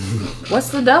What's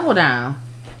the double down?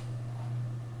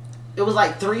 It was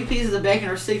like 3 pieces of bacon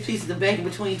or 6 pieces of bacon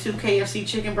between 2 KFC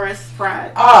chicken breasts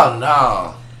fried. Oh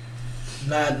no.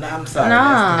 Nah, I'm sorry.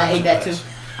 Nah. I ate that too.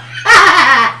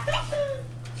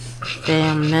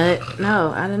 Damn nut.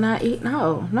 No, I did not eat.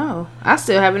 No. I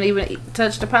still haven't even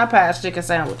touched the Popeye's chicken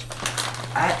sandwich.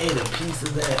 I ate a piece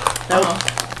of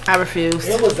that. I refused.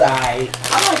 It was alright.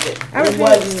 I liked it. It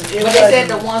wasn't. But they said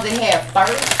the ones they had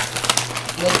first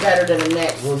was better than the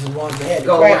next. Was the ones that had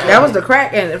Go crack. around. That was the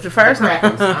crack and the first The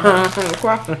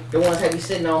crackers, one. The ones that be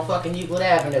sitting on fucking Euclid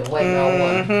Avenue waiting on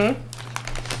one.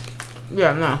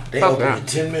 Yeah, no. They Fuck open that. in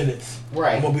 10 minutes.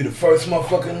 Right. I'm gonna be the first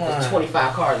motherfucking line. There's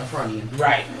 25 cars in front of you.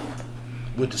 Right.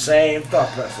 With the same thought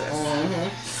process.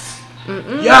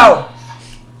 Mm-hmm. Yo!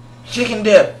 Chicken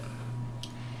dip.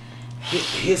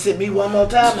 Hit me one more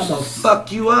time, I'm gonna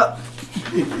fuck you up.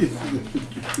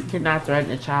 You're not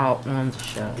threatening a child on the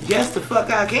show. Yes, the fuck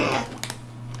I can.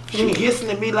 She hissing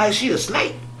at me like she a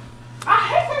snake. I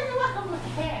hate you like I'm a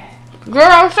cat.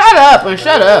 Girl, shut up and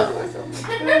shut up.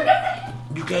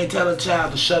 You can't tell a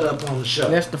child to shut up on the show.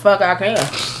 Yes, the fuck I can.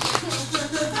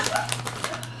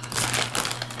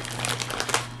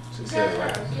 She said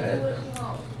right.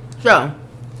 So,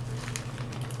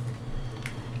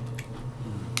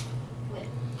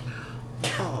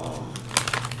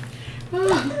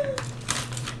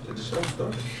 Did the show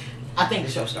start? I think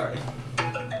the show started,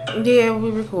 yeah,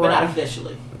 we but record. not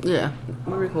officially. Yeah,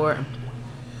 we record.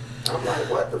 I'm like,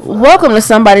 what the fuck? Welcome to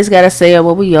Somebody's Gotta Say It.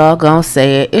 Well, we all gonna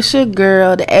say it. It's your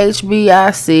girl, the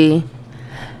HBIC.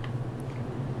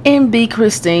 MB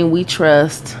Christine, we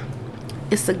trust.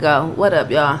 It's a go. What up,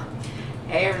 y'all?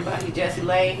 Hey everybody, Jesse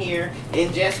Lane here,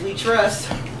 and Jess We Trust.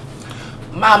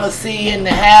 Mama C in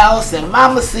the house, and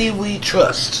Mama C we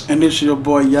trust. And this is your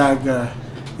boy Yaga.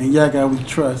 And Yaga we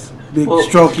trust. Big Well-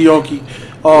 strokey okie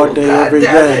all day, God every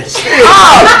damn day. it, shit.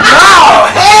 Oh,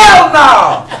 no! Hell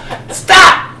no!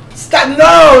 Stop!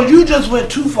 No, you just went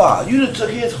too far. You just took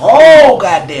his whole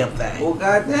goddamn thing. Well,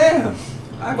 goddamn.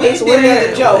 I We guess did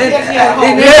that joke. Yes, yeah,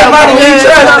 And yeah. everybody we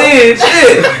trust in.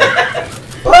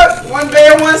 Shit. What? One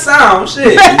band, one sound.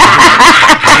 Shit.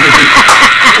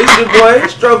 It's your boy,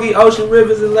 Strokey, Ocean,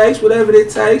 Rivers, and Lakes, whatever it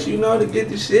takes, you know, to get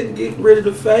the shit and get rid of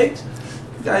the fakes.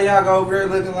 Got y'all over there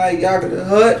looking like y'all the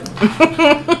hut.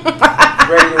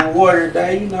 Ready to water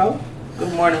today, you know.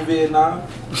 Good morning, Vietnam.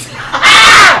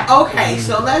 Okay,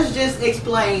 so let's just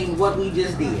explain what we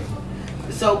just did.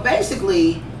 So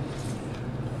basically,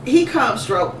 he comes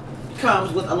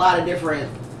with a lot of different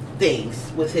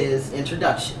things with his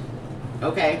introduction.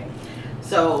 Okay,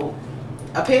 so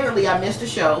apparently I missed a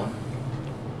show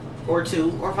or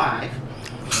 2 or 5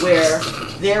 where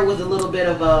there was a little bit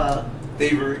of a,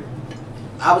 Thievery.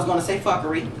 I was going to say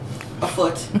fuckery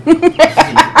afoot,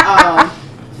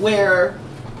 where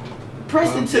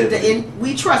Preston took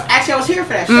we trust. Actually, I was here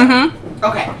for that show. Mm-hmm.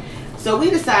 Okay, so we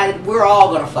decided we're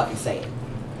all gonna fucking say it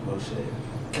Oh, shit.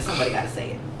 because somebody gotta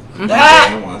say it.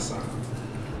 And one sound.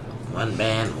 One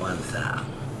band, one sound.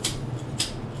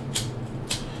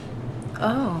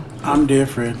 Oh. I'm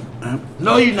different.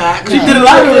 No, you're not. She did a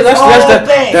lighter. That's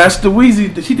That's the Wheezy.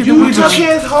 She did the You Wheezy. took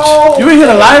his whole. You ain't hit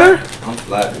a lighter? I'm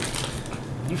flattered.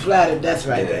 You flattered. That's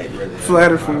right, Yeah, baby. really.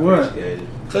 Flattered for I what? appreciate it.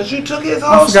 Cause you took his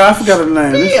whole. I forgot her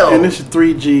name. Spiel. And this is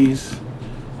 3 G's.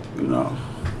 You know.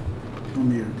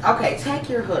 Come here. Okay, take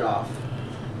your hood off.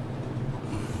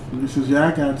 This is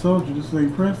Yaga. I told you. This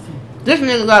ain't Preston. This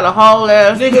nigga got a whole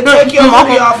ass. Nigga, take your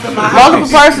hoodie off in my house.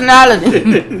 multiple personality.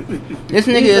 This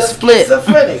nigga He's is a split.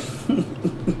 schizophrenic.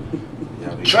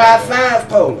 Y'all be Try quiet. 5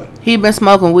 polar. He been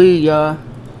smoking weed, y'all.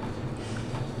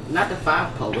 Not the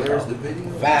 5 polar. Where's the video?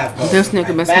 5 polar. This nigga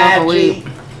been 5G, smoking weed.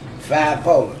 5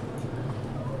 polar.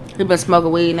 He been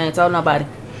smoking weed and ain't told nobody.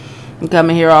 He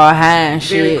coming here all high and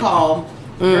Very shit. calm.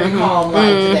 Very calm light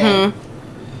today.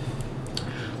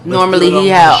 Normally Let's put it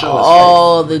he on had the show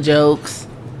all the jokes.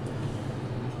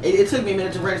 It took me a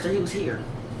minute to register he was here.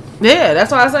 Yeah,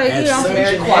 that's why I say And he on such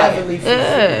very an quiet. heavenly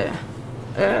Yeah.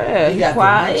 Yeah, He he got the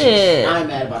quiet. I ain't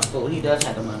mad about school. He does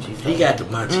have the munchies. He got the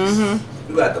munchies.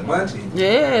 Mm-hmm. You got the munchie?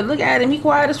 Yeah, look at him. He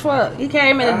quiet as fuck. He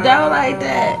came in the door like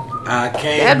that. I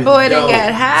came That and boy done dope,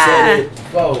 got high. said it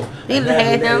before. He done Another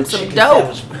had day, him some chicken dope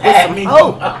with sandwich. some Me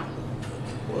hope.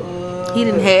 too. He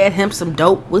done had him some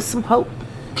dope with some hope.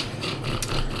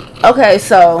 Okay,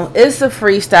 so it's a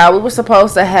freestyle. We were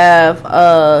supposed to have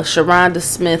Sharonda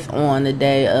Smith on the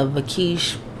day of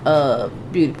Vakish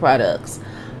Beauty Products.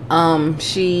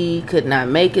 She could not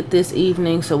make it this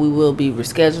evening, so we will be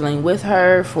rescheduling with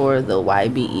her for the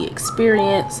YBE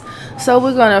experience. So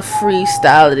we're gonna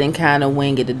freestyle it and kind of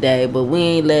wing it today, but we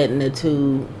ain't letting the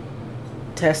two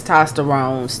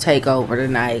testosterones take over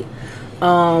tonight.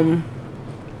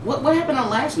 What happened on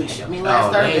last week's show? I mean, last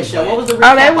Oh, Thursday's they show. What was the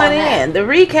recap? Oh, they on went that? in. The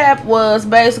recap was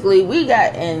basically we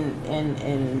got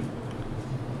in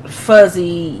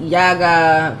Fuzzy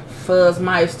Yaga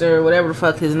Fuzzmeister, whatever the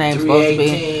fuck his name's supposed to be.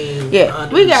 318.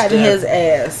 Yeah, we got in his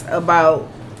understep. ass about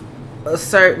a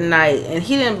certain night, and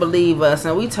he didn't believe us,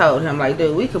 and we told him like,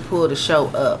 dude, we could pull the show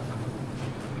up.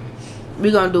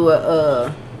 We gonna do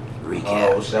a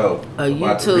Recap. Oh, show. a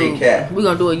About the YouTube. recap. We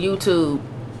gonna do a YouTube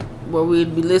where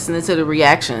we'd be listening to the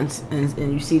reactions,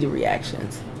 and you see the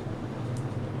reactions.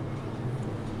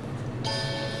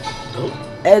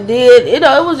 And then it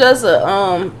was just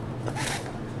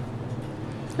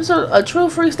it's a true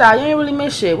freestyle. You ain't really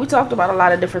miss shit. We talked about a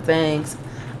lot of different things.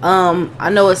 I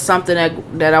know it's something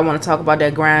that I want to talk about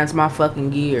that grinds my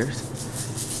fucking gears.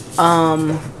 That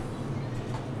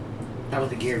was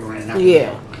the gear grinding. Not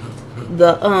Yeah.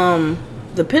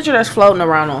 The picture that's floating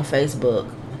around on Facebook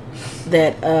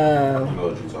that I don't know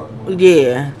what you're talking about.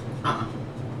 yeah.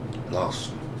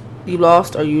 Lost. You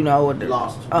lost or you know what the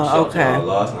Lost. Oh, okay. I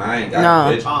lost. I ain't got No.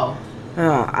 the picture. Oh.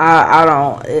 No, I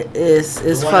don't. It's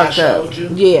The one I fucked up. showed you?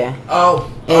 Yeah. Oh.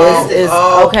 It's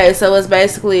okay. So it's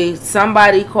basically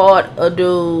somebody caught a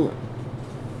dude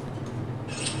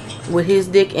with his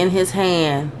dick in his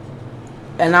hand,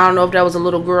 and I don't know if that was a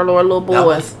little girl or a little That boy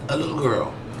was a little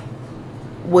girl.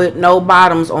 with no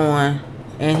bottoms on,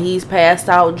 and he's passed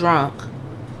out drunk.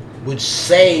 Which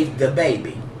saved the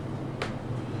baby.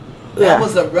 Yeah. That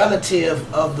was a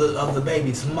relative of the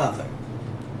baby's mother.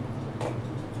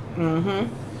 Mm-hmm.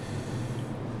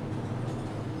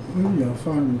 Where y'all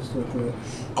finding this stuff at?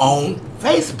 On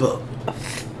Facebook.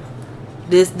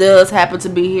 This does happen to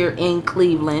be here in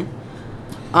Cleveland.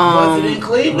 Was it in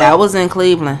Cleveland? That was in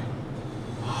Cleveland.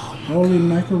 Holy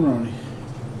macaroni.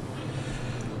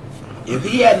 If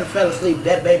he hadn't fell asleep,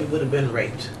 that baby would have been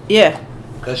raped. Yeah,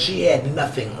 Because she had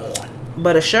nothing on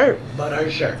but a shirt. but her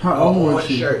shirt. How old was One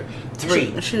she? shirt.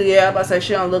 3. She, yeah, I about to say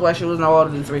she don't look like she was no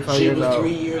older than 3-4 She years was old.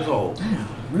 3 years old. Damn,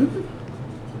 really?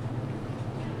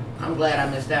 I'm glad I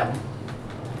missed that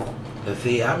one. But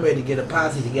see, I'm ready to get a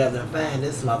posse together and find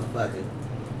this motherfucker.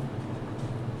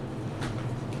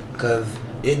 Because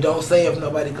it don't say if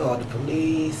nobody called the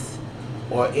police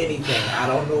or anything. I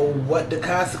don't know what the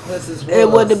consequences was. It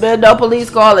wouldn't have been no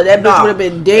police caller. That bitch would have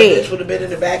been That bitch dead. would have been in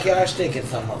the backyard stinking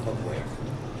some motherfucker where.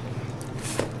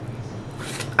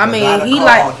 I I'd mean, have he called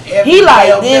like every like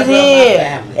male this member of my here,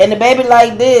 family. and the baby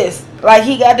like this. Like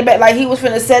he got the baby, like he was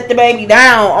finna set the baby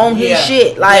down on his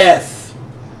shit. Like yes,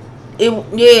 it,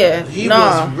 yeah. he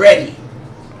nah. was ready,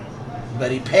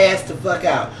 but he passed the fuck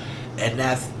out, and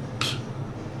that's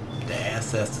the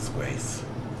ancestors' grace.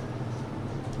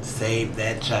 Saved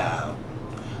that child,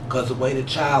 cause the way the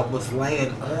child was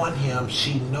laying on him,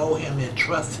 she know him and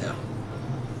trust him.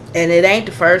 And it ain't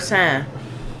the first time.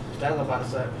 That's what I'm about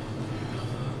to say.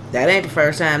 That ain't the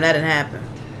first time that had happened.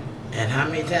 And how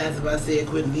many times have I said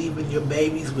quit leaving your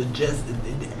babies with just,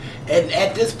 and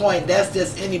at this point that's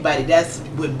just anybody, that's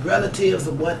with relatives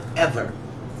or whatever.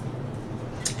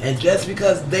 And just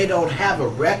because they don't have a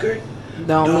record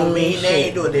don't mean they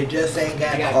ain't doing, they just ain't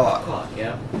got caught.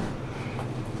 Yeah.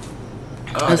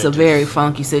 Oh, It's they a very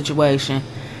funky situation.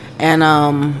 And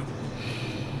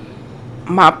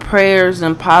my prayers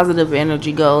and positive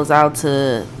energy goes out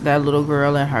to that little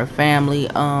girl and her family.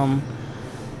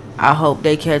 I hope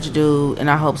they catch dude, and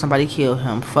I hope somebody kill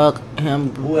him. Fuck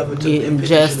him. Whoever took Getting that picture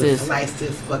should have justice. sliced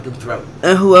his fucking throat.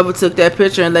 And whoever took that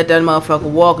picture and let that motherfucker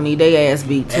walk need their ass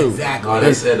beat too. Exactly. No,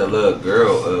 they said a little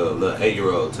girl, little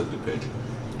 8-year-old took the picture.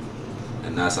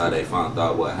 And that's how they found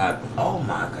out what happened. Oh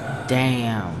my God.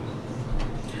 Damn.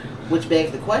 Which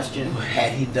begs the question.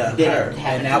 Had he done Did it her,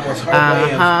 happen and that to was her her?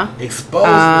 way Uh-huh. of exposing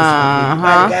this one. You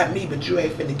might Uh-huh. have got me, but you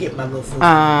ain't finna get my little sister.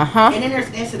 Uh-huh. And then there's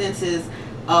incidences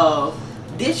of,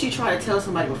 did she try to tell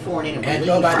somebody before and they didn't And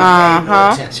believe nobody her? paid no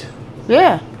Uh-huh. attention.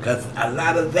 Yeah. Because a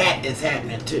lot of that is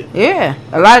happening too. Yeah.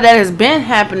 A lot of that has been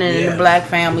happening in Yeah. the black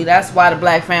family. That's why the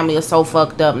black family is so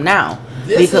fucked up now.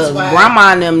 This because is why-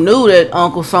 grandma and them knew that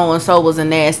Uncle so-and-so was a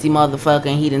nasty motherfucker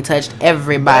and he done touched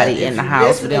everybody But in if the you house,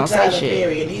 listen but they don't to say Tyler shit.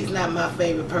 Perry, and he's not my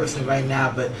favorite person right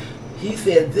now, but he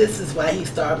said this is why he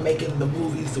started making the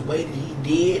movies the way that he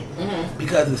did,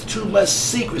 because there's too much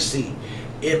secrecy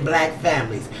in black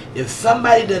families. If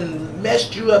somebody done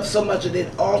messed you up so much that it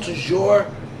alters your,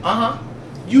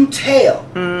 you tell.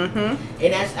 Mm-hmm.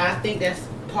 And I think that's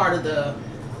part of the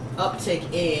uptick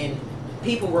in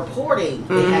people reporting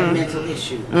they have mental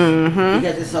issues. Mm-hmm.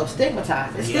 Because it's so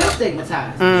stigmatized. It's Yeah. still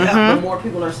stigmatized. Mhm. But more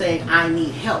people are saying, I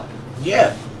need help.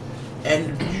 Yeah.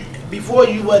 And before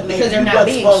you wasn't Because they're you not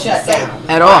wasn't being supposed shut to say down.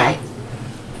 At all. Right.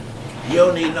 You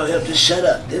don't need no help. Just shut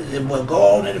up. Well,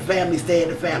 go on in the family. Stay in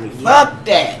the family. Fuck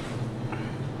that.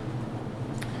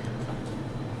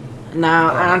 Now,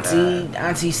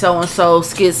 auntie so and so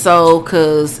schizo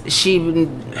because she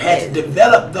had to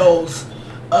develop those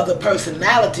other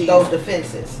personalities, those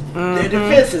defenses. Their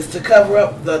defenses to cover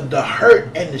up the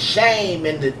hurt and the shame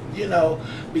and the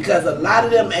because a lot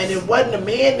of them, and it wasn't the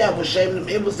men that was shaming them,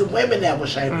 it was the women that was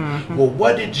shaming them. Well,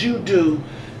 what did you do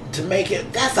to make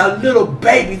it? That's a little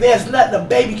baby. There's nothing a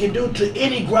baby can do to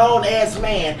any grown ass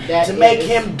man to make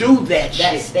him do that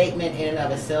shit. That statement in and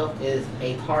of itself is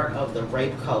a part of the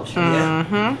rape culture.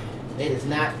 It is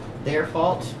not their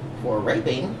fault for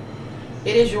raping.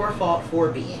 It is your fault for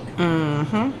being.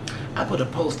 I put a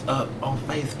post up on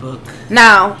Facebook.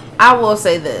 Now, I will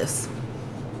say this.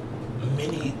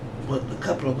 A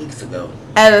couple of weeks ago.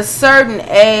 At a certain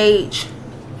age,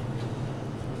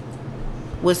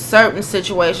 with certain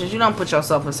situations, you don't put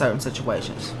yourself in certain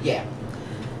situations. Yeah.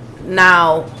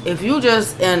 Now, if you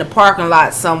just in a parking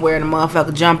lot somewhere and the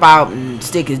motherfucker jump out and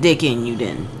stick his dick in you,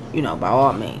 then, by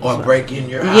all means. Or break in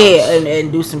your house. Yeah,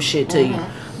 and do some shit to you.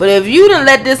 But if you done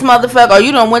let this motherfucker, or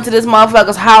you done went to this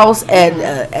motherfucker's house at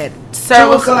 2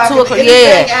 o'clock,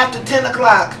 after 10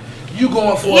 o'clock, you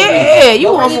going for it. Yeah, you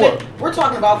going for it. We're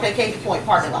talking about case point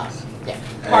parking lots. Yeah,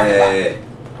 parking lot.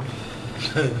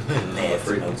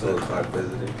 Freaking 2 o'clock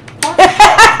visiting.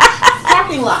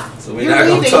 Parking lot. So we're not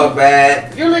gonna talk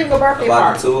bad. You're leaving a birthday about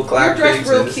party. The 2 o'clock. You're dressed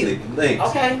real cute. Links.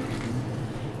 Okay.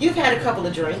 You've had a couple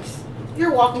of drinks.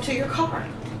 You're walking to your car.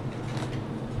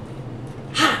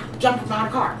 Ha! Jump from behind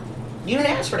a car. You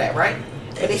didn't ask for that, right?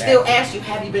 But they still asked you,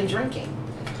 have you been drinking?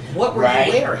 What were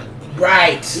you wearing?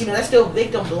 Right. That's still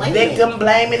victim blaming. Victim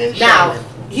blaming and now,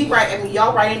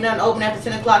 y'all writing nothing open after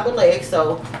 10 o'clock with legs,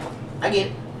 so I get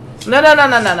it. No. You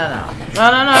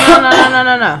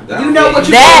know what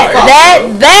you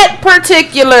that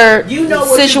particular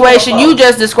situation you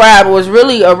just described was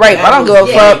really a rape. I don't give a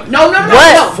fuck. No.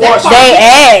 What they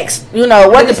asked,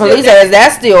 what the police asked,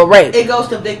 that's still rape. It goes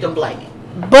to victim blaming.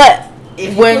 But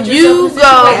when you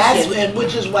go, and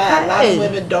which is why a lot of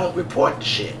women don't report the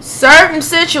shit. Certain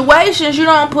situations you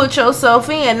don't put yourself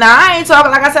in. Now I ain't talking,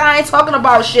 like I said, I ain't talking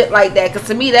about shit like that, because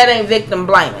to me that ain't victim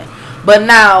blaming. But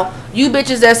now you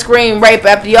bitches that scream rape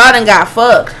after y'all done got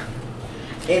fucked,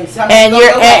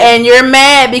 and you're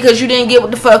mad because you didn't get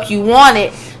what the fuck you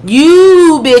wanted.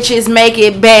 You bitches make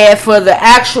it bad for the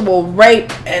actual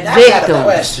rape victim. I got a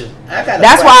question.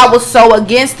 That's why I was so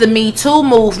against the Me Too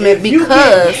movement, because you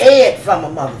get head from a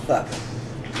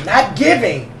motherfucker, not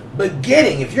giving, but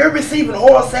getting. If you're receiving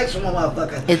oral sex from a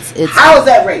motherfucker, it's how is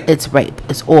that rape? It's rape.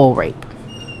 It's oral rape.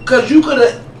 Because you could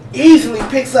have easily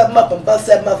picked something up and bust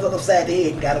that motherfucker upside the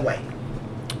head and got away.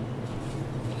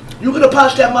 You could have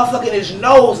punched that motherfucker in his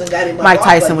nose and got him. Mike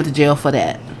Tyson went to jail for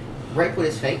that. Rape with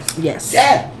his face? Yes.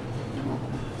 Yeah.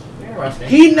 Interesting.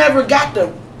 He never got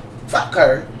to fuck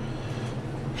her.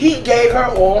 He gave her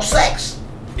oral sex.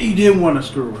 He didn't want to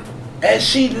screw her. And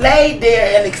she laid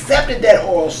there and accepted that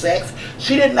oral sex.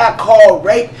 She did not call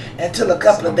rape until a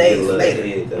couple of days later. I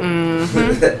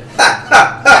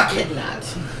did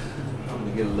not. I'm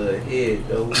gonna get a little head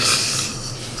though.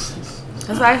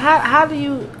 It's like, how do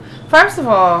you? First of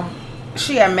all,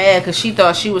 she got mad because she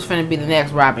thought she was finna be the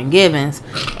next Robin Givens,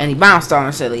 and he bounced on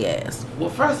her silly ass. Well,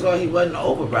 first of all, he wasn't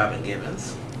over Robin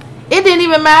Givens. It didn't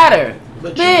even matter,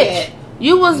 but bitch.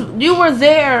 You were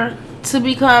there to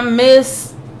become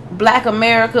Miss Black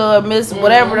America or Miss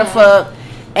whatever the fuck,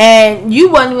 and you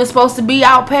wasn't even supposed to be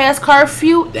out past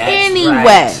curfew anyway.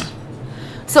 Right.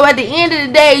 So at the end of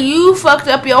the day, you fucked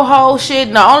up your whole shit,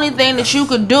 and the only thing that you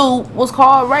could do was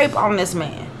call rape on this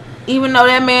man. Even though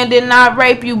that man did not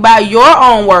rape you by your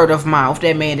own word of mouth,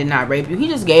 that man did not rape you. He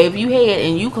just gave you head,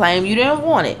 and you claim you didn't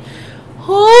want it.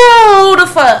 Who the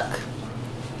fuck?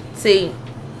 See,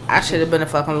 I should have been a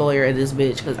fucking lawyer at this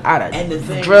bitch, because I'd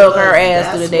have drug her ass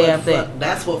through the damn thing.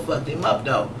 That's what fucked him up,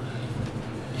 though.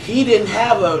 He didn't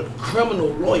have a criminal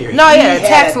lawyer. No, he had a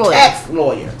tax lawyer. Tax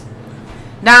lawyer.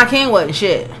 Don King wasn't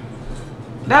shit.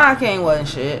 Don King wasn't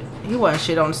shit. He wasn't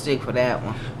shit on the stick for that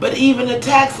one. But even a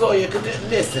tax lawyer could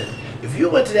listen. If you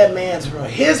went to that man's room,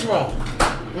 his room,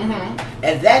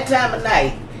 at that time of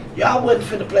night, y'all wouldn't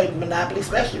finna play Monopoly,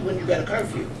 especially when you got a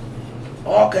curfew.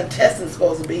 All contestants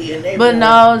supposed to be in their But room.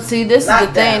 no, see, this is the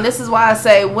thing. This is why I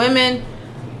say women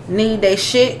need their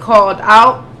shit called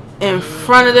out in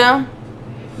front of them.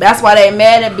 That's why they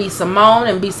mad at B. Simone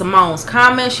and B. Simone's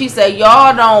comment. She said,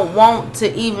 y'all don't want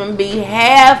to even be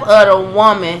half of the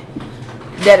woman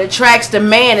that attracts the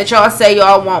man that y'all say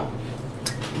y'all want.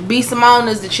 B. Simone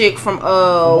is the chick from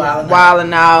Wild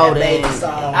 'N Out.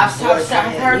 I've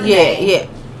heard the name. Yeah.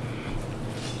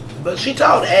 But she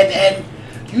told, and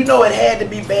you know it had to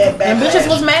be bad backlash. And bitches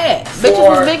was mad. Bitches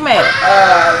was big mad.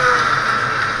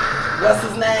 What's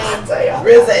his name?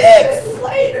 RZA X.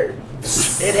 Later.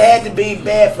 It had to be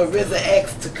bad for RZA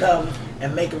X to come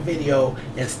and make a video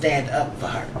and stand up for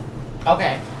her.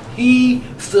 Okay. He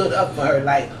stood up for her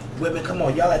like, women, come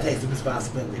on, y'all gotta take some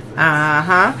responsibility for this.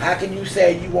 Uh-huh. How can you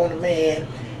say you want a man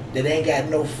that ain't got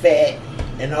no fat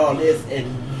and all this, and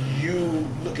you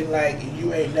looking like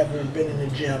you ain't never been in the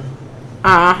gym?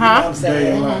 Uh-huh. You know what I'm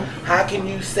saying? Mm-hmm. How can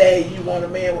you say you want a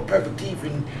man with perfect teeth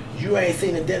and you ain't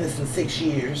seen a dentist in 6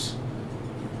 years?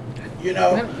 You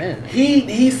know?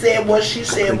 He said what she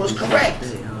said was correct.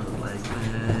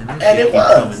 And it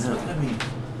was.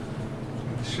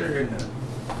 Sure enough.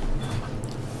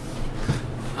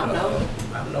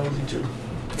 I'm nosy too.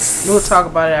 We'll talk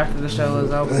about it after the show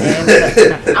is over.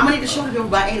 I'm gonna need the show to be over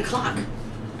by 8 o'clock.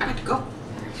 I got to go.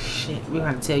 Shit, we're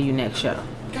gonna tell you next show.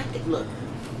 Got to look.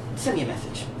 Send me a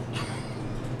message.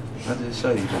 I just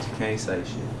show you, but you can't say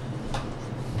shit.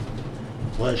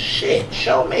 Well, shit,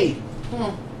 show me.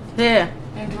 Yeah.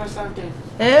 And do I start there?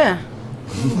 Yeah.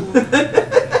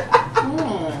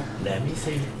 Let me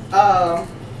see.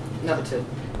 Number 2.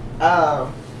 I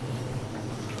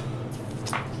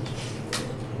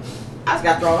just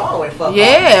got thrown all the way fucked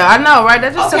Yeah, I know, right?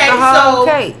 That just Okay, took the whole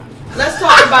so- cake. Let's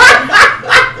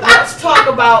talk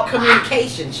about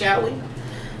communication, shall we?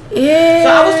 Yeah. So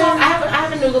I was talking. I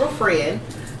have a new little friend.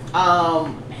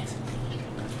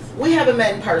 We haven't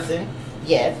met in person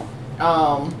yet.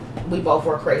 We both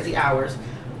work crazy hours,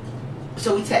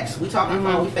 so we text. We talk on the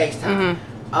phone. We FaceTime.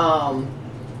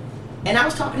 And I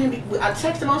was talking to him. I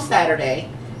texted him on Saturday,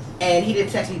 and he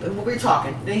didn't text me. But we were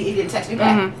talking. Then he didn't text me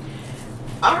back.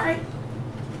 All right,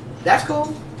 that's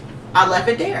cool. I left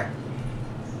it there.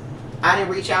 I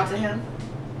didn't reach out to him.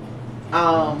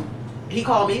 He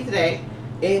called me today.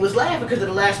 And he was laughing because of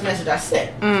the last message I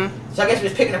sent. So I guess he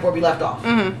was picking up where we left off.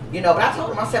 You know, but I told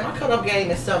him, I said, my cut-up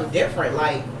game is something different.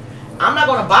 Like, I'm not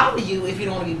going to bother you if you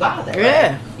don't want to be bothered.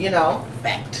 Yeah. You know?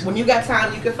 Fact. When you got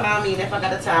time, you can find me. And if I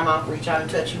got the time, I'll reach out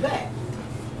and touch you back.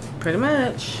 Pretty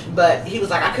much. But he was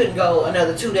like, I couldn't go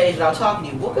another 2 days without talking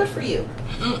to you. Well, good for you.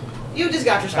 You just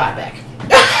got your spot back.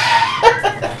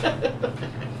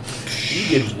 You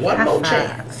get one more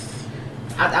chance.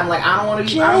 I'm like, I don't want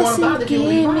to bother you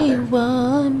when you bother.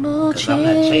 One more chance. I'm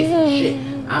not chasing shit.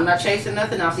 I'm not chasing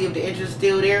nothing. I'll see if the interest is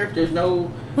still there. If there's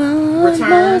no One return,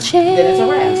 more then it's a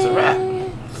wrap. It's a wrap.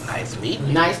 Nice meeting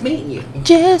you. Nice meeting you.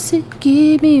 Jesse,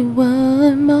 give me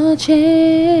one more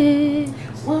chance.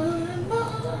 One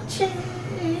more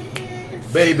chance.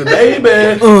 Baby,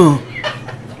 baby.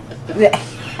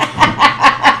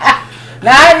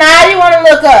 Now you want to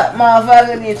look up,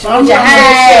 motherfucker. Get your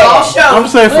hands. I'm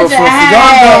saying for Put your y'all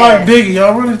hands. don't like Biggie,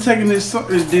 y'all really taking this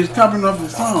copying off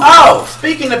his song. Oh,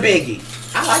 speaking of Biggie,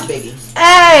 I like Biggie.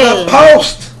 Hey. the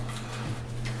post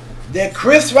that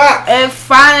Chris Rock. It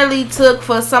finally took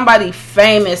for somebody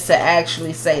famous to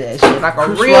actually say that shit. Like a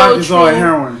Chris real Rock is true. on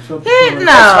heroin. So Rock ain't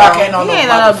on he no ain't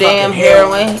on no damn motherfucking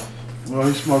heroin. Well,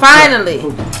 he smoked Finally.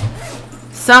 crack.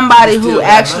 Somebody He still who got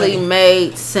actually money.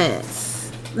 made sense.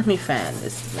 Let me find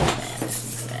this.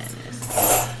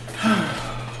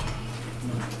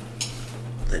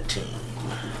 The team.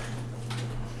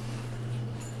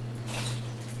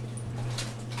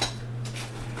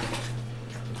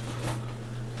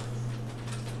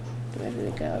 Where did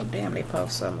it go? Damn, they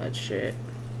post so much shit.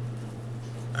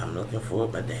 I'm looking for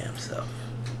my damn self.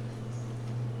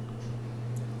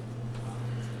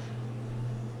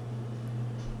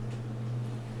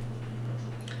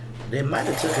 They might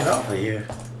have took it off of here.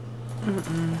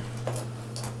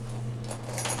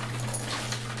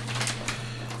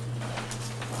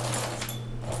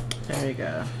 There you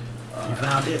go. You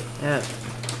found it? Yep.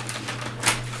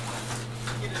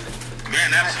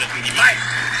 Man, that's you might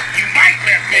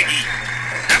let Biggie.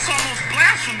 That's almost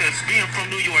blasphemous being from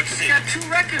New York City. You got 2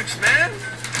 records, man.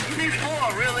 You need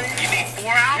 4, really. You need 4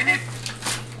 You albums? need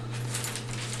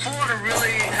 4 to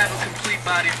really have a complete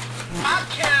body. I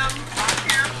can,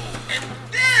 And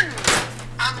then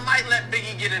I might let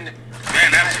Biggie get in there.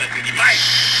 Man, that's you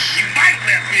might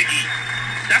let Biggie.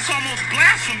 That's almost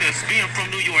blasphemous being from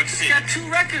New York You City. got 2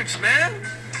 records, man.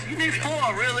 You need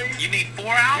 4, really. You need 4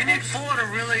 You albums? need 4 to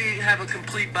really have a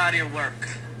complete body of work.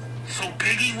 So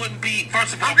Biggie wouldn't be,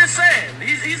 first of all, I'm just saying,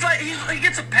 he's like he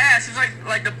gets a pass. He's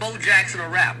like the Bo Jackson of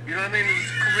rap. You know what I mean?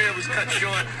 His career was cut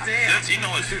short. Damn. that's, you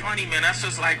know, it's funny, man. That's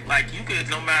just like you could,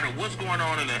 no matter what's going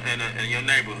on in your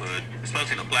neighborhood,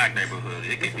 especially in a black neighborhood,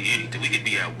 it could be anything. We could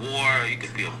be at war. It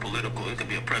could be a political. It could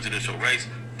be a presidential race.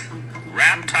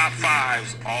 rap top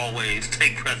fives always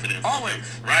take precedence.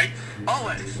 Always. Right?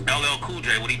 Always. LL Cool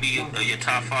J, would he be your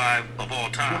top five of all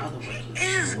time?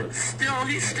 He's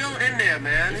still in there,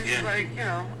 man. It's Yeah. like,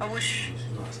 I wish,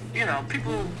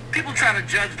 people try to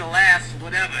judge the last,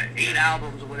 whatever, 8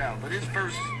 albums or whatever, but his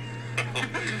first,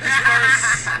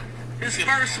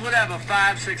 whatever,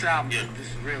 5, 6 albums, Yeah.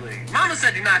 just really. Mama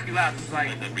Said to Knock You Out is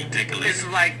like, Ridiculous. it's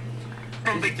like,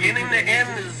 from beginning to end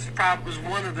was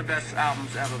one of the best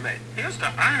albums ever made. Here's the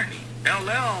irony.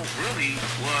 LL really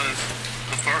was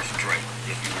the first Drake,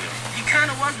 if you will. He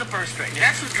kind of was the first Drake.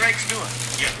 That's what Drake's doing.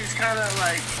 Yeah. He's kind of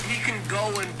like, he can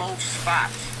go in both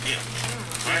spots, Yeah.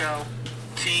 you know.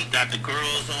 T got the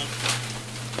girls on.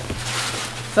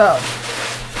 So,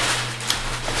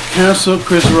 Cancel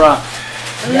Chris Rock.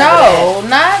 no,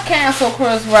 not cancel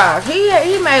Chris Rock.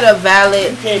 He made a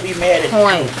valid You can't be mad at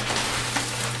point.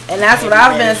 And that's what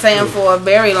I've been saying for a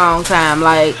very long time.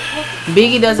 Like,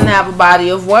 Biggie doesn't have a body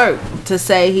of work to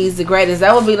say he's the greatest.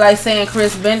 That would be like saying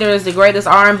Chris Bender is the greatest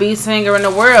R&B singer in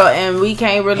the world, and we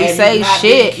can't really Had say he not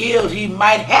shit. been killed, he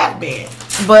might have been.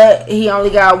 But he only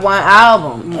got one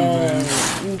album, and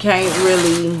you can't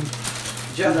really,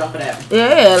 Judge off of that.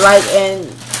 yeah, like, and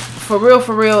for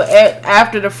real,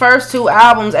 after the first 2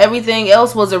 albums, everything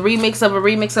else was a remix of a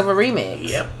remix of a remix.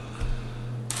 Yep.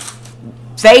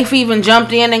 Faith even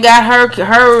jumped in and got her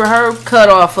cut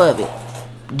off of it.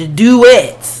 The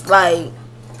duets, like,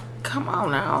 come on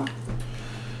now.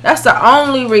 That's the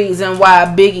only reason why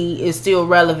Biggie is still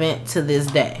relevant to this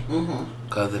day.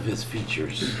 Because of his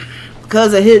features.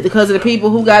 Because of the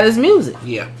people who got his music.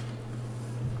 Yeah.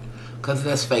 Because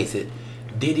let's face it,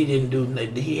 Diddy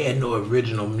he had no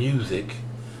original music,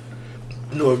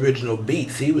 no original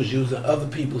beats. He was using other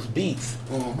people's beats.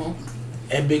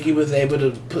 And Biggie was able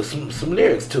to put some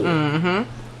lyrics to it.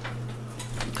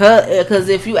 Because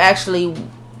if you actually,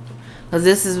 because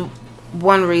this is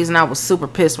one reason I was super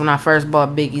pissed when I first bought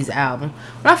Biggie's album.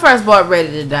 When I first bought Ready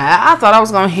to Die, I thought I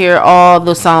was going to hear all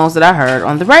the songs that I heard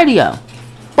on the radio.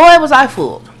 Boy, was I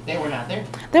fooled. They were not there.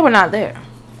 They were not there.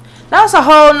 That was a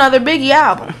whole nother Biggie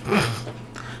album.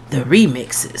 The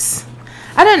remixes.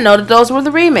 I didn't know that those were the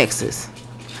remixes.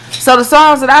 So the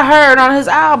songs that I heard on his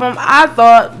album, I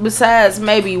thought besides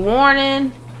maybe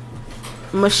Warning,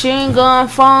 Machine Gun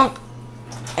Funk,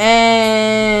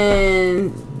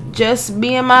 and Just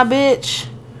Being My Bitch,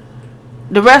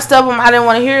 the rest of them I didn't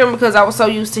want to hear them because I was so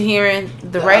used to hearing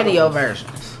the radio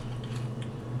versions.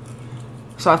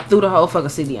 So I threw the whole fucking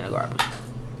CD in the garbage.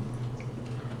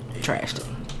 Trashed it.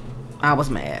 I was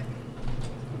mad.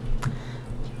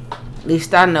 At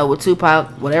least I know with Tupac,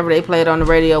 whatever they played on the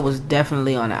radio was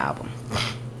definitely on the album.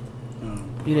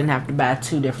 You didn't have to buy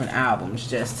 2 different albums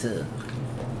just to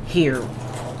hear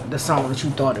the song that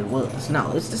you thought it was.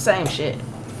 No, it's the same shit.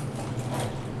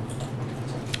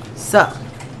 So,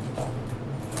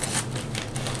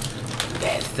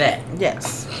 That's that.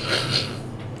 yes.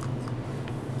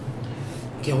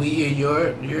 Can we hear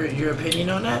your opinion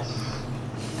on that?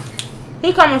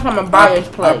 He coming from a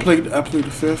biased place. I played the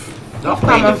 5th. Don't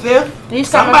play the 5th. He's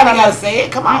coming Somebody from gotta say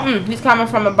it. Come on. He's coming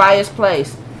from a biased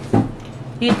place.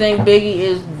 He think Biggie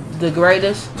is the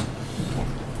greatest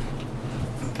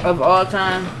of all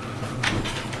time,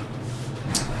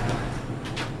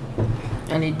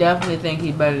 and he definitely think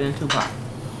he's better than Tupac.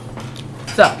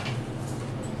 So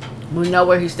we know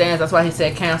where he stands. That's why he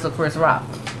said cancel Chris Rock.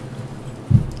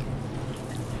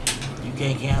 You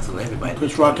can't cancel everybody.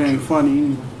 Chris Rock ain't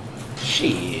funny either.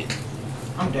 Shit.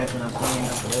 I'm definitely not playing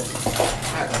up for this.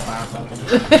 I gotta find something.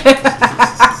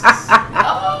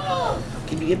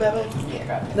 Can you get better? Yeah, I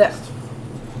got it. Yes.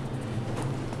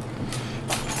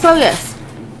 So yes,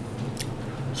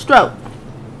 Stroke.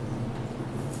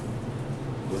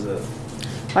 What's up?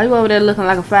 Why you over there looking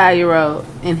like a 5-year-old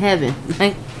in heaven?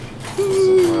 Like,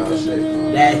 Wild shit,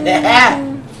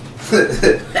 man.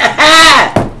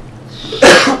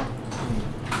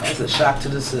 That's a shock to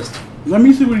the system. Let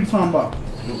me see what he's talking about.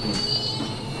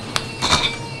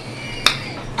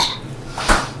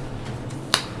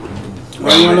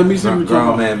 Well, you wanna let me see what you're Grown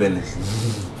talking man about.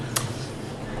 business.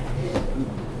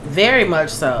 very much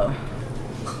so.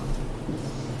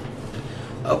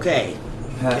 Okay.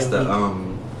 Pass the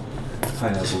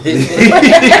pineapple.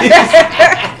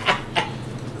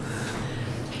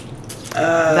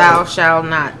 Thou shalt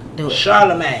not do it.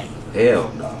 Charlemagne.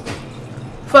 Hell no.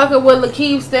 Fucking with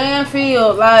Lakeith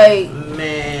Stanfield, like,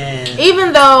 Man.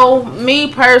 even though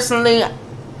me personally,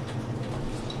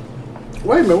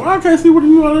 Wait a minute, why I can't see what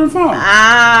you on the phone?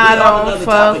 I We on don't another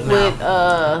fuck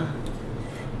topic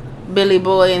with Billy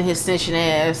Boy and his snitching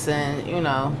ass and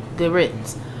the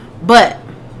Rittens. But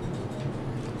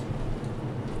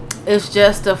It's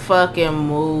just a fucking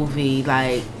movie.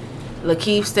 Like,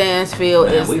 Lakeith Stanfield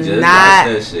Man, is we just not.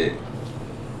 watched that shit.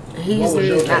 He's What was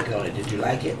your not. take on it? Did you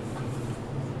like it?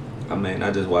 I mean,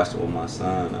 I just watched it with my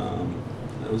son.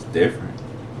 It was different.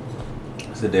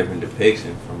 It's a different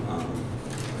depiction from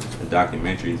the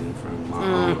documentaries and from my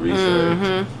own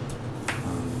research.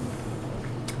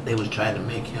 They was trying to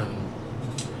make him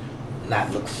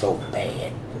not look so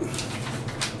bad.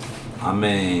 I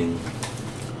mean,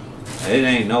 it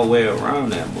ain't no way around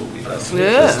that movie though.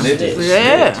 Yeah. The snitch is a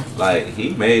Yeah. snitch. Like, he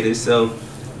made himself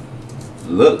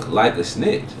look like a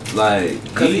snitch. Like,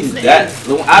 'Cause he he's that.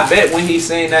 I bet when he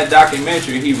seen that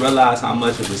documentary, he realized how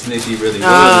much of a snitch he really was,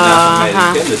 and that's what made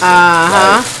him kill himself.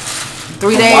 Like,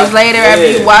 3 from days what- later, after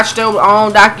yeah. you watched your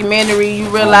own documentary, you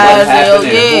what realize, happened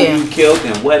and yeah. who you killed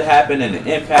and what happened and the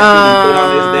impact he put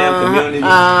on this damn community. And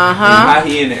how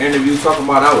he in the interview talking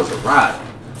about I was a rider.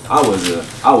 I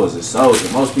was a soldier.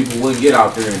 Most people wouldn't get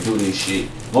out there and do this shit.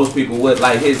 Most people would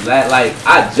like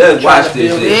I just watched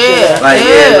this shit.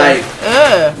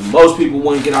 Yeah. Most people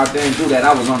wouldn't get out there and do that.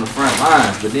 I was on the front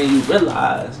lines, but then you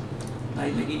realize,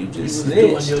 like, nigga, you just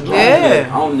snitched. doing your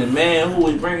job. On the man who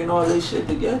was bringing all this shit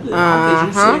together. How could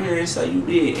you sit here and say you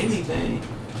did anything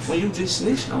when you just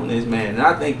snitched on this man? And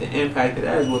I think the impact of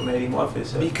that is what made him off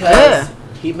himself. Because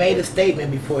he made a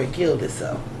statement before he killed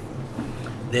himself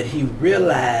that he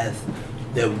realized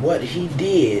that what he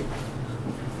did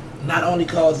not only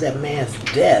caused that man's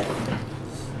death,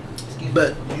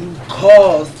 but you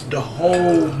caused the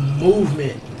whole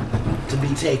movement to be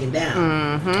taken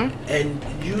down. And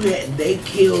they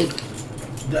killed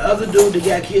the other dude that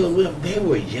got killed with him. They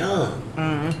were young.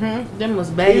 Them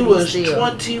was babies He was still.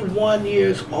 21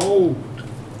 years old.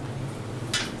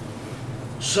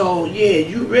 So yeah,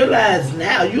 you realize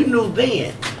now, you knew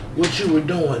then what you were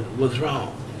doing was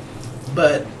wrong.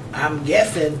 But I'm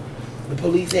guessing the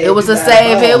police had It was you to by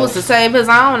save. the It balls. was to save his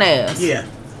own ass. Yeah.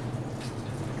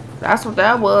 That's what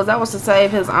that was. That was to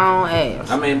save his own ass.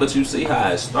 I mean, but you see how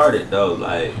it started though.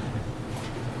 Like,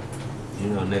 you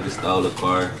know, niggas stole a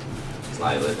car. It's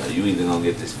like, look, you either gonna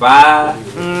get this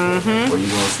 5 or you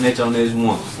gonna snitch on this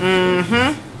 1.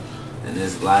 And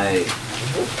it's like,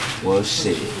 well,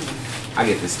 shit. I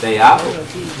get to stay out,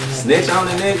 snitch on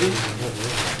the nigga.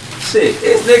 Shit,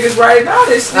 it's niggas right now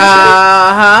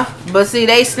that snitching. But see,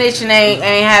 they snitching ain't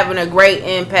having a great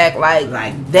impact like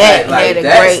that. Like had a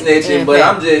that great snitching, impact. but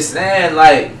I'm just saying,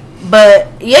 like, But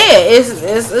yeah, it's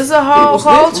a whole people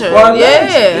snitch culture. before I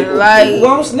left. Yeah, People like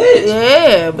gon' snitch.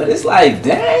 yeah, But it's like,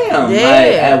 damn. Yeah.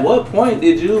 Like, at what point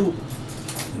did you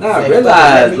not Say,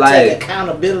 realize, let me like, take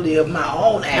accountability of my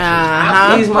own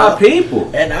actions. these my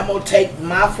people. And I'm gonna take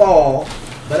my fall,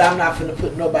 but I'm not gonna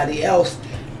put nobody else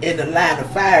in the line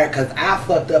of fire because I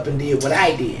fucked up and did what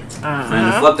I did. Man,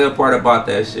 the fucked up part about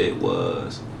that shit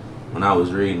was when I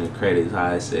was reading the credits,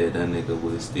 how it said that nigga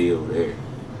was still there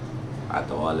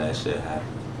after all that shit happened.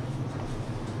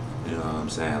 You know what I'm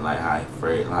saying? Like how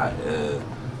Fred, like the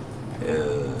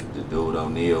dude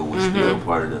O'Neal was still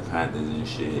part of the Panthers and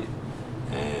shit,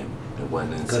 and it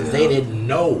wasn't until Because they didn't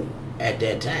know at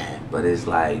that time. But it's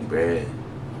like, bruh,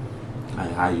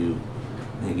 like how you,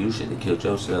 nigga, you should have killed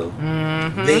yourself.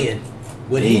 Then,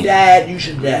 when he died, you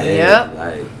should die. Yep.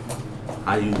 Like,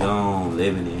 how you gone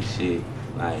living in shit,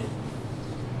 like,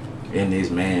 in this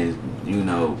man's, you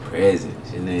know,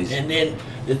 presence. And this. And then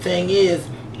the thing is,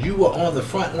 you were on the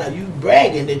front line. You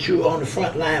bragging that you were on the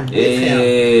front line with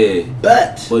him.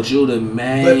 But you the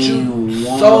man. But you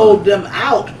one. sold them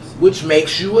out, which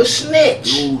makes you a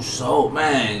snitch. You sold,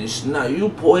 man. No, you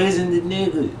poisoned the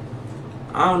nigga.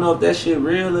 I don't know if that shit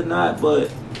real or not,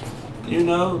 but you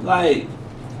know, like,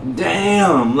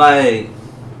 damn, like.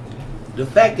 The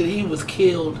fact that he was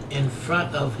killed in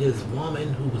front of his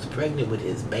woman who was pregnant with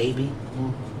his baby,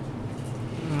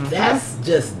 that's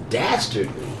just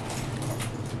dastardly.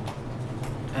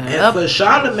 And for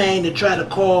Charlemagne to try to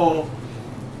call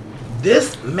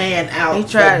this man out, He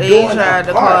tried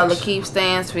to call part, Lakeith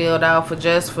Stanfield out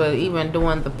for even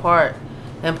doing the part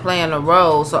and playing a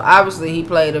role. So obviously he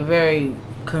played a very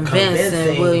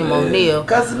convincing William O'Neal.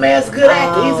 Because the man's a good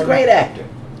actor. He's a great actor.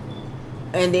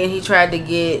 And then he tried to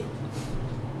get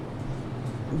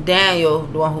Daniel,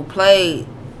 the one who played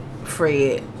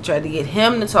Fred, tried to get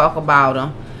him to talk about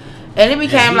him. And it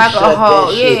became like a whole,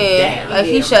 like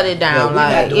he shut it down,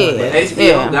 like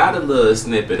HBO got a little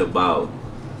snippet about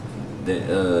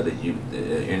the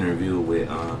interview with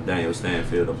Daniel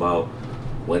Stanfield about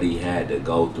what he had to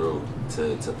go through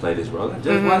to play this role. I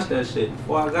just watched that shit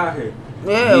before I got here.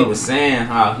 Yeah. He was saying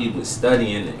how he was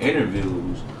studying the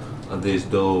interviews of this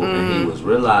dude, and he was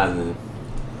realizing.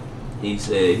 He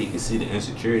said he could see the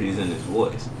insecurities in his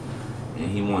voice.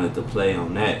 and he wanted to play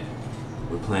on that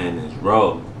with playing this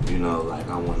role. You know, like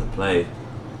I want to play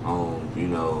on, you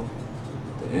know,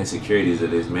 the insecurities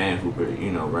of this man who,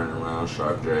 you know, running around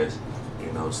sharp dressed,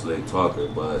 you know, slick talker,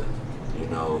 but, you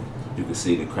know, you can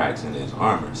see the cracks in his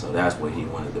armor. So that's what he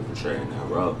wanted to portray in that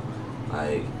role.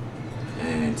 Like,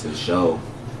 and to show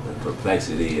the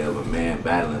perplexity of a man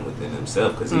battling within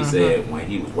himself, because he said when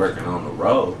he was working on the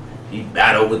role, he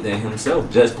battled within himself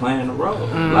just playing the role.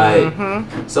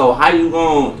 Like, so how you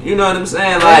gonna, you know what I'm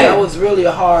saying? Like, that was really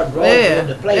a hard role for him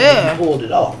to play, but he pulled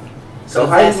it off. So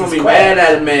how you gonna be mad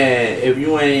at a man if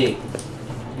you ain't,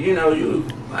 you know, you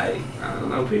like, I don't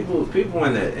know, people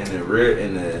in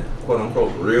the quote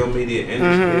unquote real media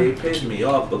industry, they piss me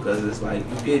off because it's like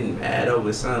you getting mad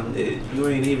over something that you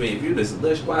ain't even, if you just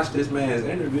let's watch this man's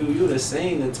interview, you'd have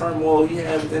seen the turmoil he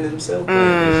had within himself playing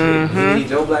this shit. You need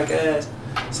your black ass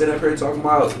sit up here talking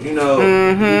about, you know,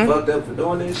 you fucked up for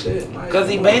doing this shit. Because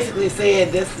he basically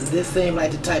said this seemed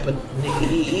like the type of nigga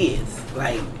he is.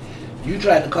 Like, you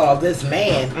trying to call this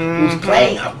man who's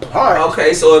playing a part.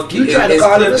 Okay, so if you it's trying to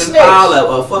call him a Clifton snitch. Fowler,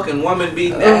 a fucking woman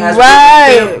beating ass,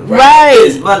 right.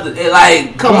 His mother,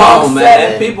 like, come on,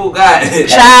 man, people got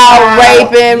child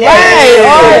raping,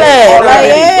 all that, like,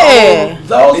 yeah.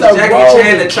 Those are Jackie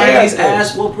Chan, the Chinese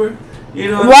ass whooper,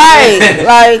 you know, right?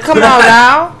 Like, come on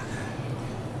now.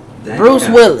 Damn. Bruce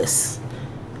Willis,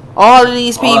 all of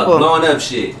these people blowing up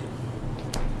shit.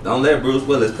 Don't let Bruce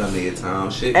Willis come to your town.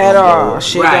 Shit at all. Blow up.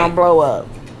 Shit don't blow up.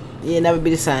 You'll never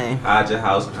be the same. Hide your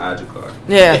house, hide your car.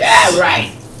 Yeah. Yeah,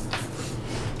 right.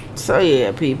 So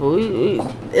yeah, people,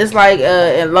 it's like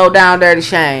in Low Down Dirty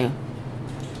Shame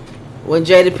when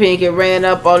Jada Pinkett ran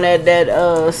up on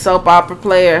that soap opera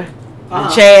player, the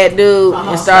Chad dude,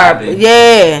 and started.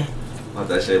 Yeah. I thought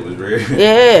that shit was real.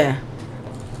 Yeah.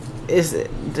 This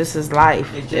is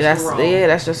life.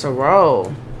 That's just a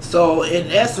role. So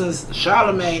in essence,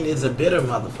 Charlamagne is a bitter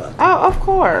motherfucker. Oh, of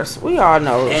course, we all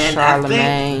know and Charlamagne. I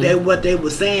think that what they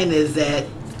were saying is that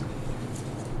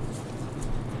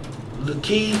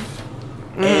Lakeith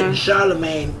and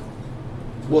Charlamagne,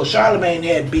 well, Charlamagne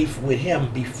had beef with him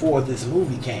before this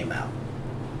movie came out.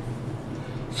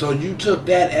 So you took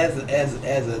that as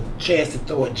a chance to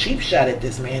throw a cheap shot at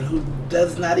this man who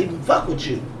does not even fuck with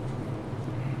you.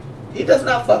 He does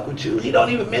not fuck with you. He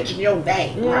don't even mention your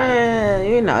name. Yeah, right?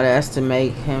 You know that's to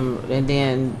make him, and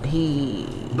then he.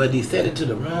 But he said it to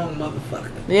the wrong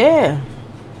motherfucker. Yeah.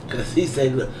 Cause he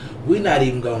said, "Look, we not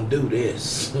even gonna do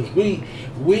this. we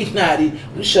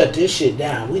shut this shit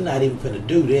down. We not even gonna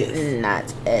do this.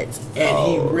 Not at And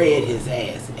all. he read his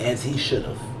ass as he should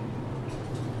have.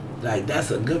 Like,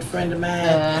 that's a good friend of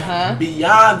mine.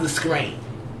 Beyond the screen.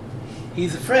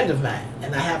 He's a friend of mine,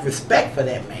 and I have respect for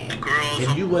that man.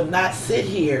 And you will not sit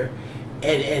here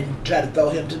and try to throw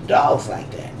him to dogs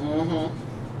like that.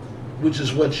 Which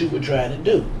is what you were trying to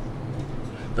do.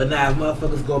 But now if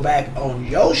motherfuckers go back on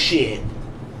your shit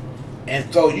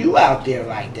and throw you out there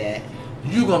like that,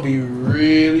 you gonna be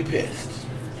really pissed.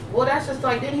 Well, that's just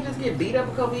like, didn't he just get beat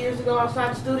up a couple years ago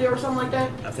outside the studio or something like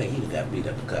that? I think he got beat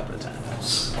up a couple of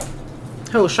times.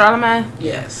 Who, Charlamagne?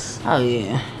 Yes. Oh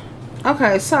yeah.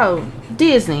 Okay, so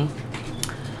Disney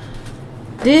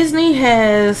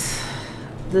has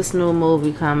this new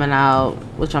movie coming out,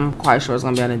 which I'm quite sure is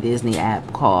gonna be on a Disney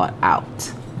app, called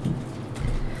Out.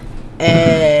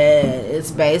 And it's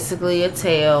basically a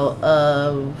tale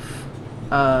of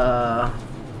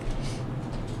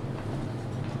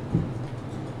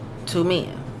two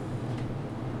men.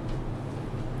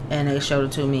 And they show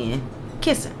the two men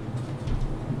kissing.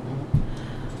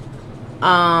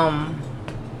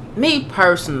 Me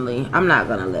personally, I'm not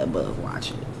gonna let Bug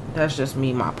watch it. That's just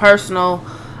me, my personal.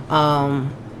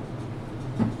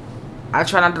 I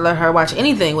try not to let her watch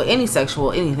anything with any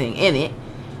sexual anything in it,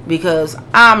 because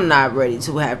I'm not ready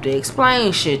to have to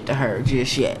explain shit to her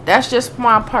just yet. That's just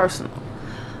my personal.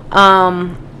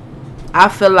 I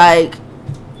feel like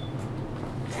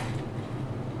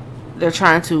they're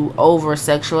trying to over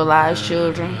sexualize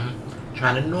children.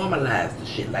 Trying to normalize the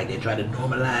shit, like they try to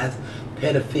normalize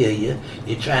pedophilia.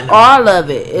 They're trying to all of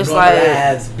it. It's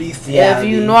normalize like bestiality.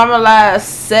 if you normalize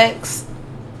sex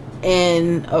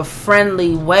in a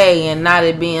friendly way and not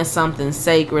it being something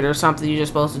sacred or something you're just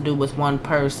supposed to do with one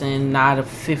person, not of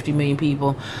 50 million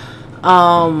people.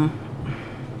 And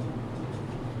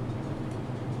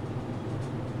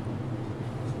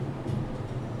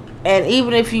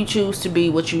even if you choose to be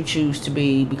what you choose to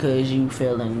be because you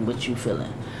feeling what you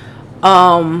feeling,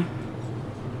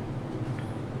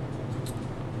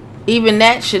 even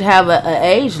that should have an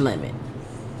age limit.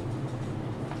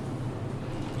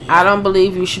 I don't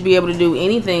believe you should be able to do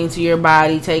anything to your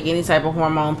body, take any type of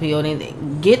hormone pill,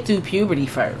 anything. Get through puberty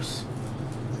first.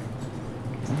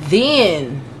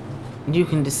 Then you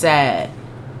can decide.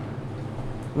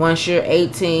 Once you're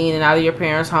 18 and out of your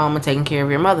parents' home and taking care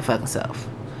of your motherfucking self,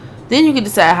 then you can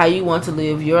decide how you want to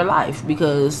live your life,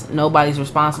 because nobody's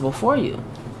responsible for you.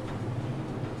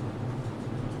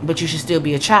 But you should still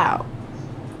be a child.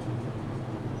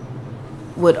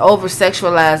 With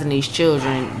over-sexualizing these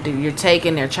children, you're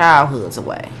taking their childhoods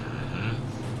away.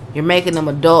 You're making them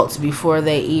adults before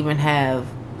they even have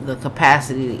the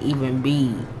capacity to even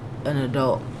be an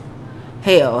adult.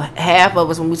 Hell, half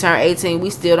of us, when we turn 18, we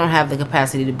still don't have the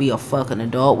capacity to be a fucking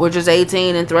adult. We're just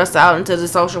 18 and thrust out into the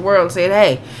social world and said,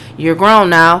 hey, you're grown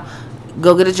now.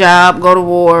 Go get a job, go to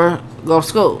war, go to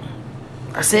school.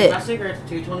 That's it. My cigarettes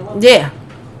until you're 21. Yeah.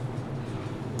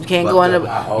 You can't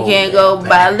go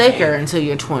buy liquor until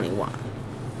you're 21.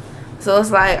 So it's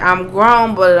like, I'm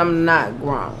grown, but I'm not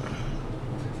grown.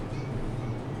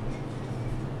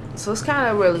 So it's kind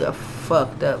of really a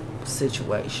fucked up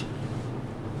situation.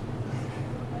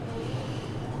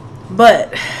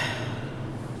 But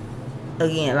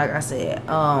again, like I said,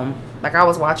 like I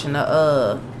was watching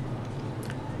the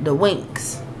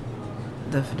Winx,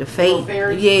 the Fate.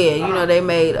 Yeah, you know, they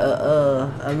made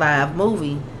a live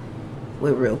movie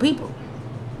with real people.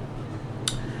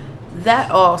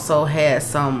 That also had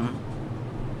some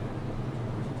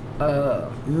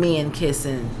men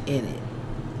kissing in it.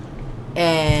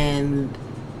 And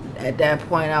at that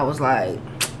point I was like,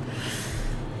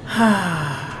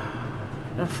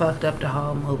 that fucked up the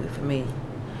whole movie for me.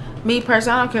 Me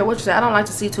personally, I don't care what you say. I don't like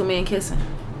to see two men kissing.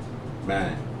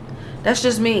 Man. That's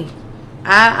just me.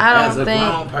 I don't think. As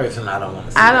a grown person, I don't want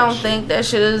to see I don't that think that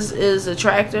shit is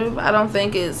attractive. I don't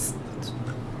think it's.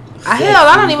 Hell,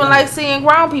 I don't even like seeing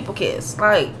grown people kiss.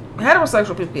 Like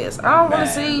heterosexual people kiss. I don't want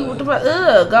to see what the fuck.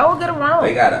 Go get a room.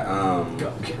 They got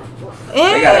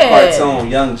They got a cartoon,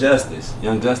 Young Justice.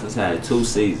 Young Justice had 2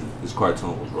 seasons. This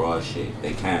cartoon was raw as shit.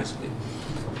 They canceled it.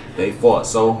 They fought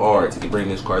so hard to bring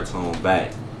this cartoon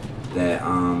back that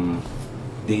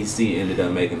DC ended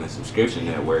up making a subscription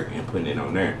network and putting it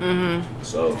on there. Mm-hmm.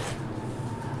 So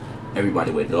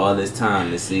everybody waited all this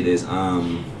time to see this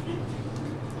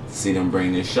see them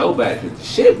bring this show back, because the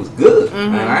shit was good.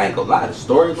 Mm-hmm. Man, I ain't gonna lie, the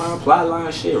storyline,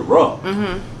 plotline, shit raw.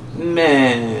 Mm-hmm.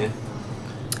 Man,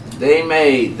 they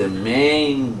made the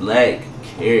main black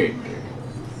character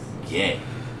gay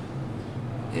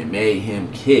and made him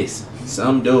kiss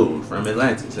some dude from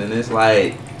Atlantis, and it's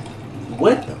like,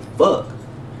 what the fuck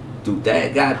do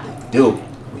that got to do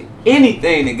with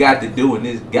anything that got to do in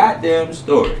this goddamn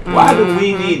story? Why do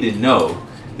we need to know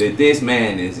that this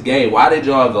man is gay? Why did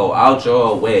y'all go out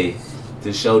your way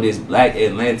to show this black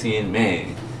Atlantean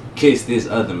man kiss this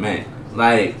other man?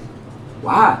 Like,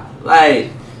 why? Like,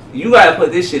 you gotta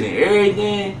put this shit in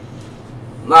everything?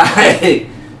 Like,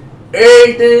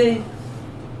 everything?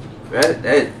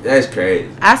 That's crazy.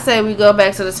 I say we go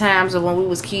back to the times of when we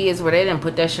was kids where they didn't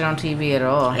put that shit on TV at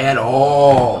all. At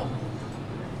all.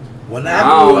 When I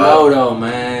don't know though,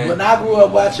 man. When I grew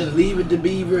up watching Leave It to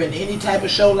Beaver and any type of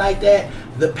show like that,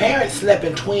 the parents slept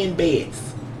in twin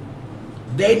beds.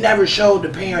 They never showed the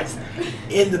parents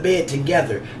in the bed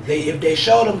together. If they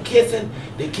showed them kissing,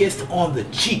 they kissed on the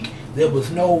cheek. There was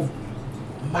no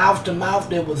mouth to mouth.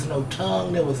 There was no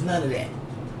tongue. There was none of that.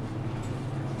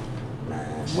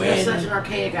 That's such an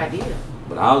archaic idea.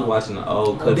 But I was watching the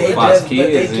old clip of Fox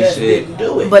Kids and shit. Didn't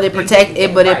do it. But it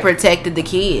protected the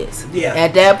kids. Yeah.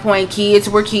 At that point, kids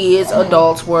were kids,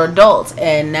 adults were adults,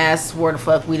 and that's where the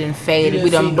fuck we didn't fade. We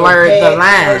done blurred the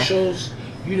line. Commercials.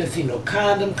 You didn't see no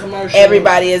condom commercials.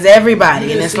 Everybody is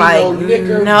everybody, and it's like,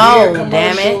 liquor, no, beer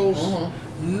damn it.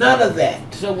 Mm-hmm. None of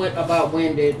that. So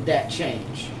when did that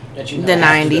change? That you know The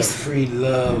After 90s. Free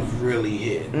love really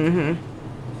hit. Mm-hmm.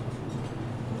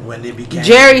 When it became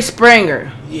Jerry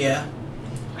Springer. Yeah.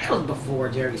 That was before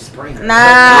Jerry Springer.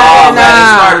 Man, it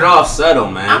started off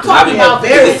subtle, man. I'm talking about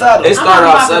very subtle. It started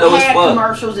off subtle as fuck.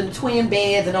 Commercials and twin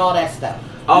beds and all that stuff.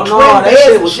 Oh no, that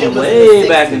shit was from way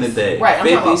back in the day. Right, I'm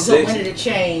 50, talking about, so 60. when did it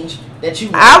change that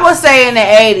you... I would say in the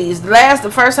 80s.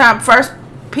 The first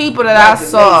people that I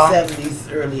saw Late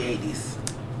 70s, early 80s.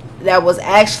 that was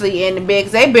actually in the bed,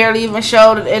 'cause they barely even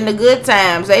showed it in the good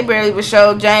times. They barely even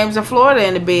showed James and Florida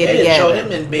in the bed They didn't together. show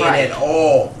them in bed at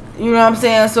all. You know what I'm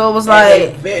saying? So it was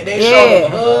And like, they showed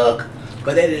them hug,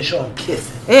 but they didn't show them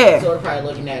kissing. yeah, So we're probably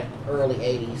looking at early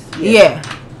 80s. yeah,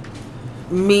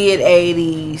 mid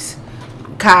 80s,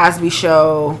 Cosby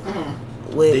Show.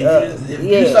 With If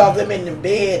you saw them in the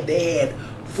bed, they had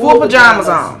full pajamas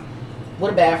on.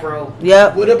 With a bathrobe.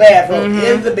 Yep. With a bathroom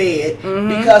in the bed,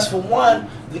 because for one,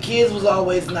 the kids was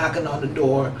always knocking on the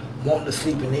door, wanting to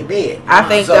sleep in their bed. I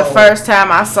think the first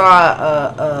time I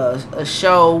saw a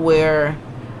show where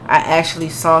I actually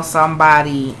saw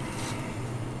somebody.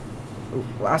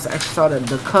 I actually saw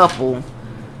the couple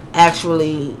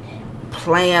actually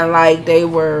playing like they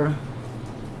were.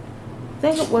 I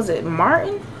think was it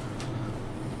Martin?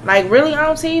 Like really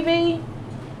on TV?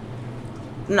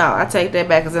 No, I take that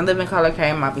back because In Living Color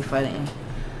came out before then.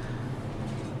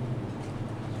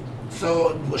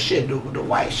 So, well, shit, the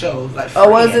white shows like.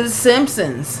 Or was it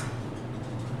Simpsons?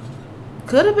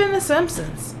 Could have been The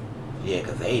Simpsons. Yeah,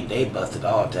 because they busted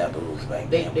all taboos back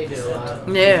then. They did a lot.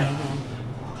 Yeah.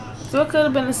 So it could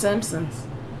have been The Simpsons.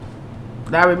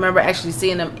 I remember actually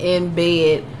seeing them in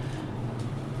bed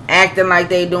acting like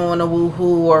they doing a woohoo,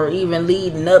 or even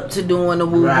leading up to doing a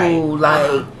woohoo.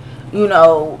 Right. Like, you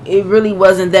know, it really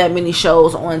wasn't that many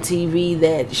shows on TV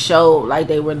that showed like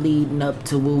they were leading up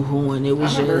to woohoo, and it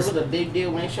was I remember just it was a big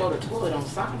deal when they showed the toilet on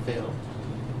Seinfeld.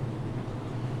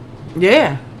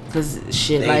 yeah, because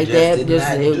shit They like just that did just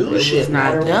not it do was shit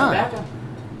not like done.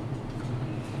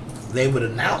 They would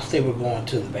announce they were going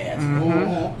to the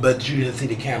bathroom, but you didn't see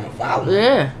the camera following.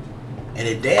 Yeah, And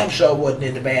it damn sure wasn't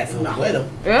in the bathroom with them,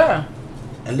 yeah.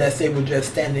 unless they were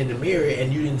just standing in the mirror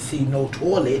and you didn't see no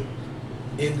toilet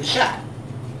in the shot.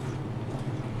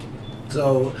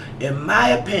 So, in my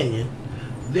opinion,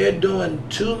 they're doing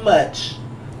too much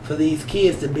for these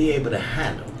kids to be able to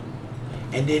handle.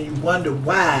 And then you wonder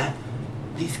why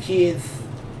these kids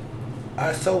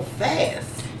are so fast.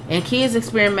 And kids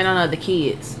experiment on other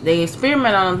kids. They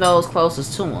experiment on those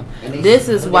closest to them. And they This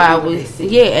see- is they why do what we, they see.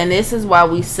 yeah, and this is why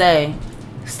we say,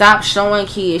 stop showing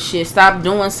kids shit. Stop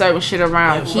doing certain shit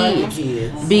around And funny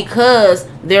kids. Because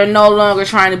they're no longer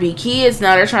trying to be kids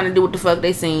now. They're trying to do what the fuck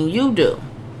they seen you do.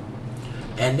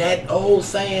 And that old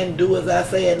saying, do as I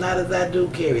say and not as I do,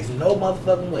 carries no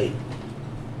motherfucking weight.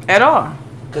 At all.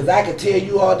 Because I can tell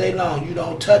you all day long, you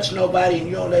don't touch nobody and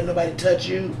you don't let nobody touch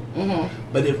you.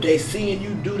 But if they seeing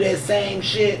you do that same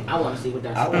shit, I want to see what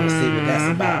that's I about. want to see what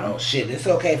that's about. Oh shit, it's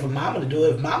okay for mama to do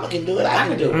it. If mama can do it, I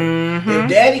can do it. Mm-hmm. If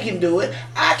daddy can do it,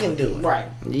 I can do it. Right.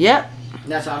 Yep.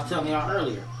 That's what I was telling y'all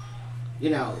earlier.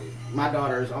 You know, my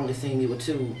daughter's only seen me with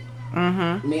two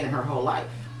Mm-hmm. men in her whole life.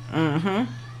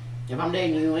 Mm-hmm. If I'm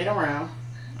dating you, you ain't around.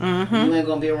 Mm-hmm. You ain't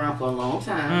gonna be around for a long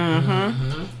time.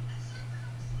 Mm-hmm.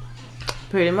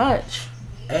 Pretty much.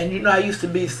 And you know, I used to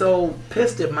be so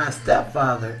pissed at my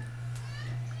stepfather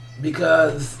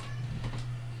because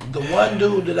the one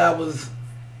dude that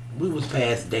we was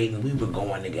past dating, we were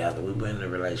going together, we were in a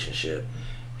relationship.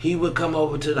 He would come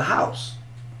over to the house.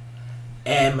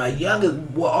 And my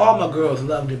youngest, well, all my girls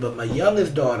loved it, but my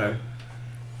youngest daughter,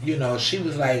 you know, she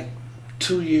was like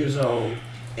 2 years old,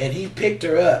 and he picked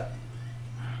her up,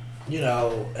 you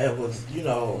know, and was, you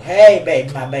know, hey,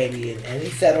 baby, my baby, and he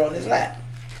sat her on his lap.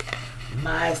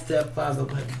 My stepfather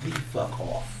went the fuck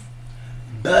off.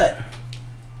 But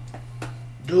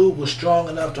dude was strong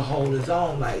enough to hold his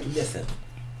own, like, listen,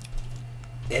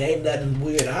 it ain't nothing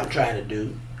weird I'm trying to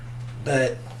do,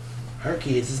 but her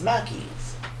kids is my kids.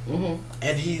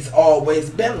 And he's always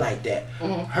been like that.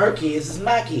 Her kids is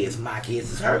my kids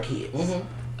is her kids.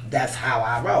 That's how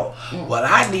I roll. Well,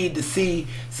 I need to see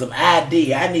some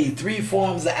ID. I need 3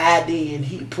 forms of ID, and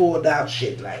he pulled out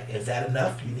shit like, is that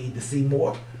enough? You need to see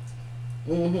more?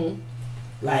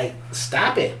 Like,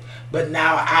 stop it. But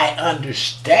now I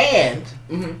understand,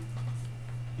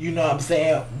 you know what I'm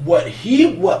saying,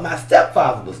 what my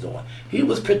stepfather was doing. He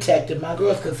was protecting my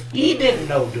girls because he didn't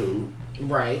know, dude.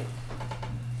 Right.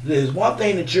 There's one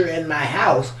thing that you're in my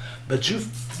house, but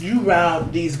you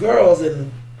round these girls,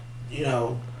 and, you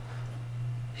know,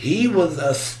 he was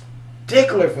a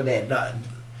stickler for that. No,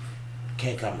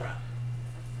 can't come around.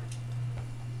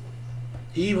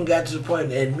 He even got to the point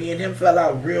that me and him fell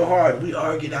out real hard. We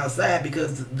argued outside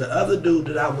because the other dude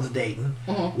that I was dating,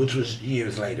 which was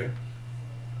years later,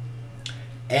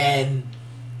 and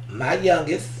my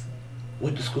youngest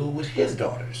went to school with his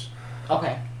daughters.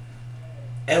 Okay.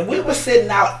 And we were sitting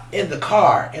out in the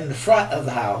car in the front of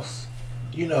the house,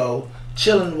 you know,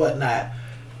 chilling and whatnot.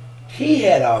 He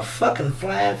had a fucking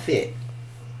flying fit.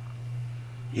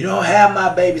 You don't have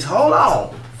my babies. Hold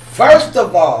on. First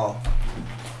of all,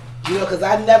 you know, because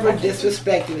I never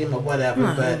disrespected him or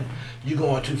whatever, but you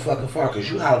going too fucking far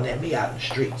because you hollering at me out in the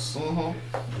streets.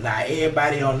 Now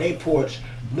everybody on their porch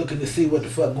looking to see what the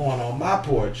fuck going on my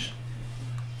porch.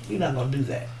 You're not going to do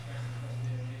that.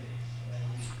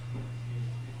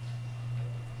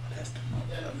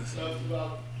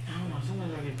 I don't know.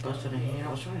 Somebody's gonna get busted in the head.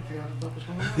 I was trying to figure out what the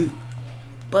fuck was going on.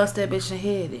 Bust that bitch in the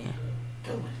head then.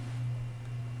 Do it.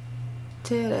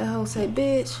 Tell that hoe, say,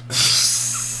 bitch.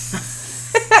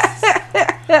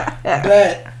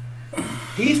 But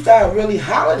he started really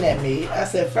hollering at me. I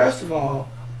said, first of all,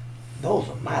 those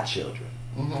are my children.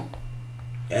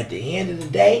 At the end of the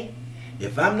day,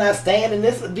 if I'm not staying in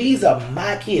this, these are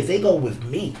my kids. They go with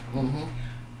me. Mm-hmm.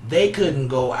 They couldn't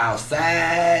go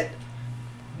outside.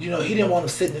 You know, he didn't want them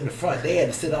sitting in the front. They had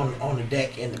to sit on the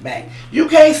deck in the back. You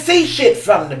can't see shit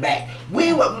from the back.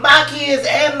 My kids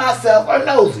and myself are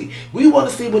nosy. We want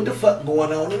to see what the fuck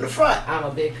going on in the front. I'm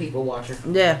a big people watcher.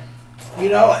 Yeah. You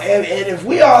know, and if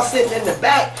we all sitting in the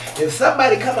back, if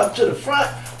somebody come up to the front,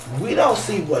 we don't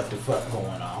see what the fuck going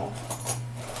on.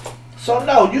 So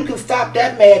no, you can stop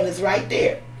that madness right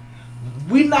there.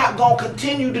 We're not going to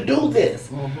continue to do this.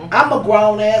 Mm-hmm. I'm a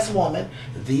grown-ass woman.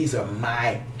 These are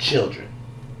my children.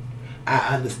 I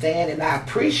understand and I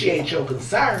appreciate your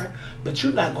concern, but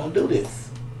you're not going to do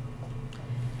this.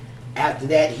 After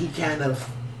that, he kind of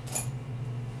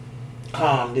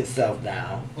calmed himself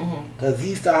down. Because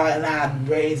he started, and I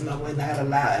raised my voice, not a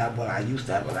loud, well, I used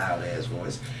to have a loud-ass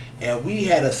voice. And we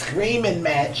had a screaming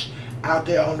match out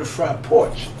there on the front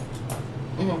porch.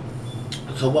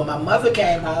 So when my mother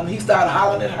came home, he started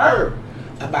hollering at her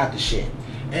about the shit.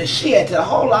 And she had to,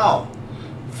 hold on.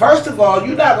 First of all,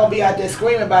 you're not going to be out there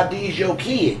screaming about these your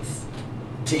kids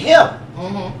to him.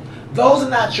 Those are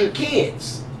not your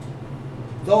kids.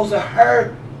 Those are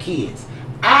her kids.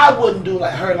 I wouldn't do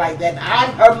her like that.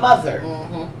 I'm her mother.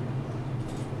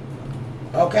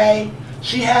 Okay?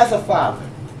 She has a father.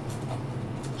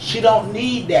 She don't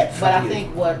need that from But I you.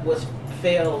 think what was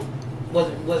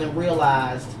wasn't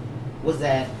realized was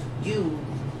that you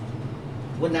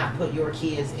would not put your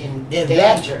kids in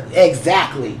danger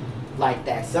Exactly. like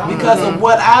that. Because of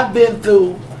what I've been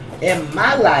through in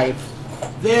my life,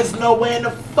 there's no way in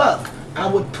the fuck I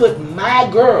would put my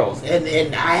girls, and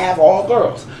I have all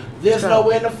girls, there's no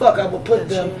way in the fuck I would put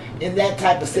them in that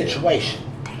type of situation.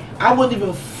 I wouldn't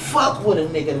even fuck with a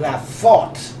nigga that I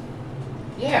thought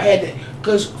Yeah.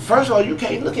 because first of all, you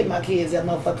can't look at my kids that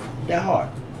motherfucker that hard.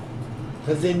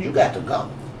 Because then you got to go.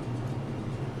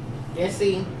 And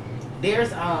see,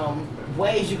 there's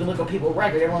ways you can look at people's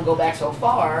record. They don't go back so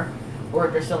far, or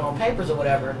if they're still on papers or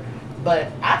whatever. But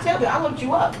I tell you, I looked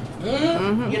you up.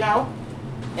 You know?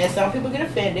 And some people get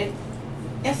offended,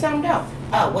 and some don't.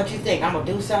 Oh, what you think? I'm going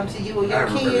to do something to you or I your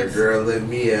remember kids? the girl looked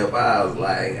me up. I was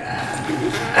like,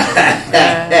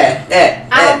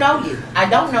 I don't know you. I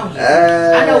don't know you.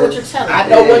 I know what you're telling me. I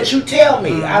know what you tell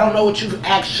me. I don't know what you've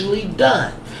actually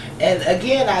done. And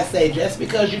again, I say, just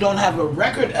because you don't have a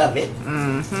record of it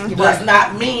does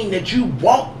not mean that you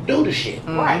won't do the shit.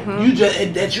 Right. You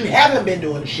just that you haven't been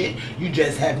doing the shit. You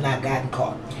just have not gotten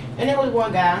caught. And there was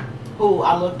one guy who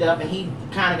I looked up, and he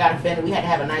kind of got offended. We had to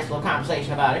have a nice little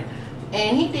conversation about it.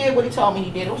 And he did what he told me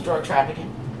he did. It was drug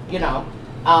trafficking, you know.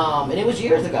 And it was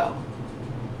years ago.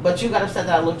 But you got upset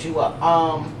that I looked you up.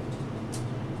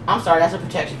 I'm sorry, that's a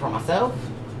protection for myself,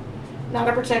 not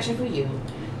a protection for you.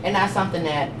 And that's something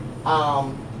that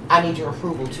I need your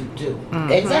approval to do.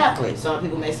 Exactly. Some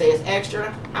people may say it's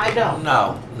extra. I don't.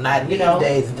 No, not these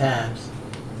days and times.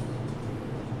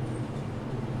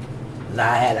 Now,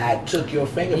 I took your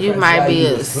fingerprints. You might while be you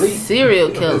a was asleep.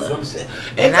 serial killer.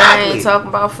 Exactly. And I ain't talking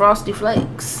about Frosty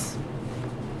Flakes.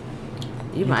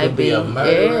 You might could be a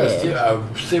murderer,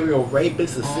 a serial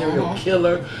rapist, a serial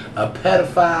killer, a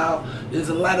pedophile. There's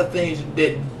a lot of things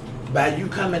that by you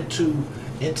coming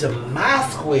into my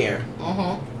square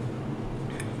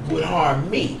would harm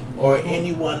me or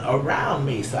anyone around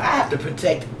me. So I have to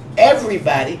protect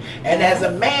everybody. And as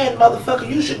a man,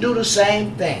 motherfucker, you should do the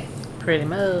same thing. Pretty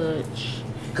much.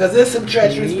 Because there's some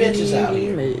treacherous bitches out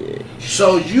here.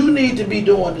 So you need to be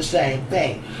doing the same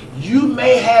thing. You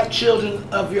may have children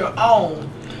of your own,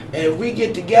 and if we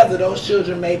get together, those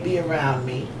children may be around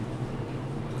me.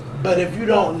 But if you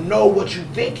don't know what you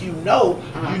think you know,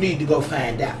 you need to go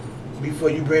find out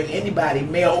before you bring anybody,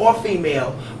 male or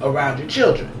female, around your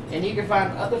children. And you can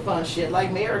find other fun shit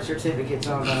like marriage certificates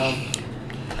on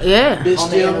Yeah. Bitch On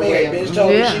still the married. interweb. Bitch told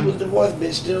me Yeah. she was divorced.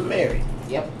 Bitch still married.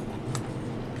 Yep.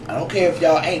 I don't care if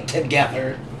y'all ain't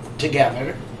together.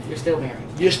 You're still married.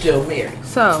 You're still married.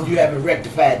 So, You haven't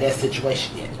rectified that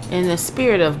situation yet. in the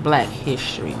spirit of Black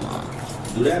History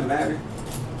Month, do that matter?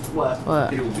 What? what?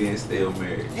 People being still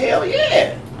married. Hell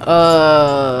yeah.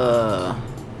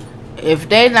 If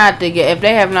they not together, if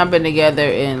they have not been together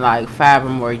in like 5 or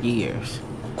more years,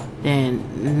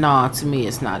 then no, to me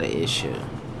it's not an issue.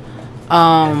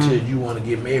 Until you want to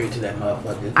get married to that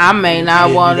motherfucker. I may not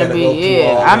You want to gotta be. go through Yeah,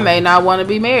 all I that. may not want to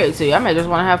be married to you. I may just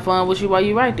want to have fun with you while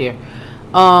you right there.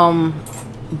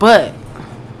 But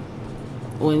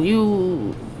when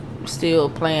you still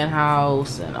playing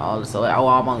house and all this, so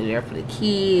I'm only there for the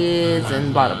kids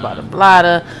and blah blah blah blah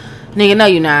blah. Nigga, no,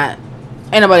 you not.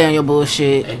 Ain't nobody on your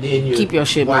bullshit. And then your Keep your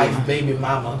shit wife, moving. baby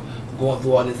mama, going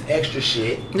through all this extra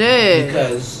shit. Yeah.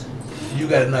 Because you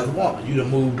got another woman. You done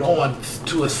moved on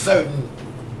to a certain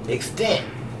extent,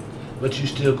 but you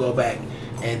still go back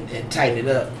and tighten it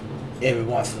up every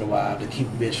once in a while to keep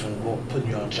a bitch from putting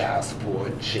you on child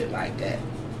support and shit like that.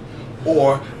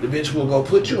 Or the bitch will go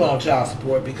put you on child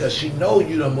support because she know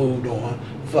you done moved on,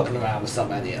 fucking around with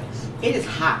somebody else. It is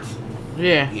hot.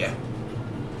 Yeah. Yeah.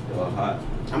 Well, hot.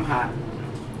 I'm hot.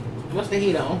 What's the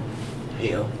heat on?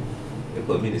 Hell. It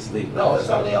put me to sleep. No, it's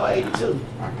only on 82.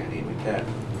 I can't even cap.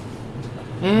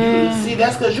 See,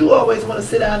 that's because you always want to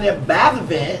sit down there by the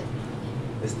vent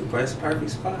It's the perfect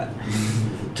spot.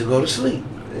 to go to sleep.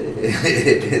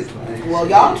 It's like, Well,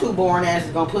 y'all two boring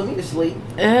asses gonna put me to sleep.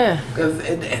 Yeah. Cause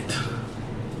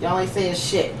Y'all ain't saying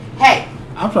shit. Hey,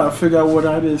 I'm trying to figure out what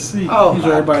I didn't see. oh These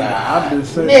my everybody God. I've been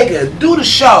saying. Nigga, do the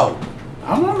show.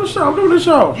 I'm on the show. Do the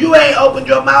show. You ain't opened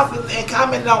your mouth and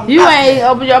commented on You nothing. ain't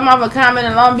opened your mouth and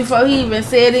commented long before he even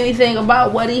said anything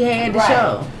about what he had to Right.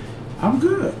 show. I'm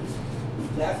good.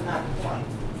 that's not the point.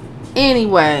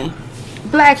 Anyway,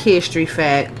 Black History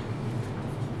fact.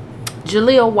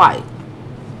 Jaleel White,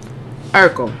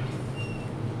 Urkel,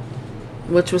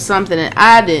 which was something that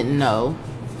I didn't know,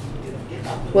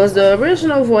 was the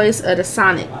original voice of the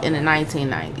Sonic in the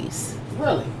 1990s.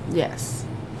 Really? Yes.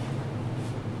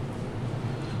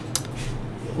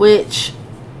 Which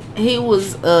he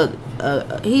was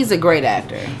he's a great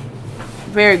actor.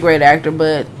 Very great actor,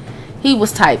 but he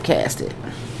was typecasted.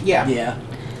 Yeah. Yeah.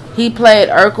 He played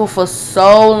Urkel for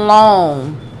so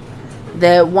long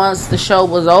that once the show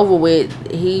was over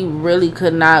with, he really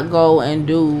could not go and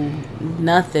do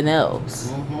nothing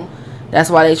else. That's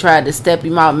why they tried to step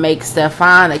him out, make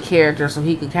Stefan a character so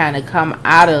he could kind of come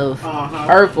out of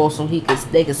Urkel, so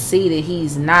they could see that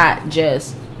he's not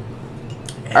just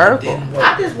Urkel.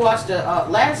 I just watched the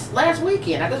last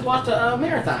weekend. I just watched a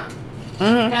marathon.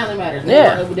 Family Matters.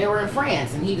 Yeah. They were in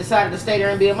France, and he decided to stay there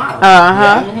and be a model.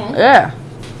 Yeah.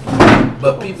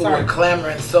 But people were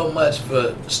clamoring so much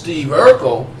for Steve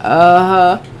Urkel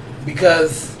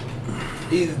because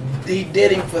he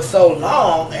did him for so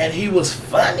long and he was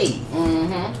funny.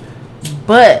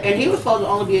 But And he was supposed to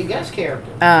only be a guest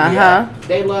character.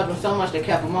 They loved him so much they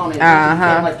kept him on. It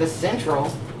became like the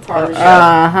central part of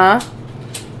the show.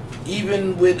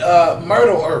 Even with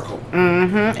Myrtle Urkel.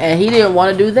 And he didn't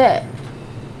want to do that.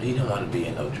 He didn't want to be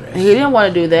in no dress. He didn't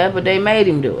want to do that, but they made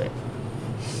him do it.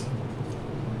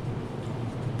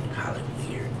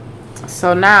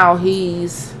 So now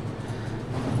he's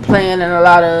playing in a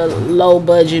lot of low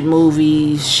budget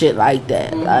movies, shit like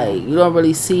that. Like, you don't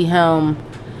really see him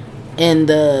in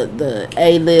the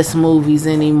A-list movies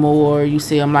anymore. You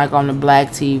see him like on the black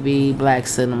TV, black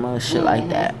cinema, shit like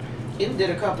that. He did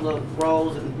a couple of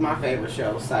roles in my favorite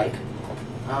show, Psych.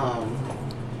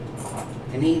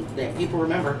 And people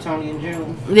remember Tony and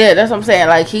June. Yeah, that's what I'm saying.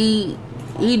 Like he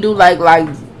do like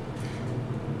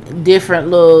different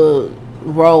little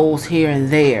roles here and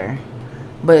there.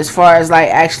 But as far as like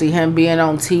actually him being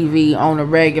on TV on a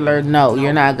regular, no,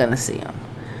 you're not gonna see him.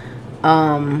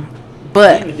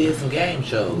 But he even did some game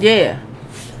shows. Yeah.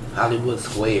 Hollywood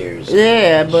Squares.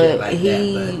 Yeah, but like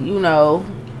he, that, but you know,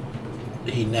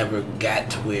 he never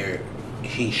got to where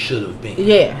he should have been.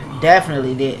 yeah,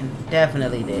 definitely didn't.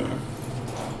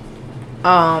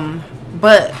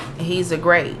 But he's a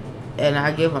great, and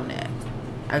I give him that.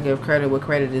 I give credit where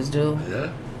credit is due.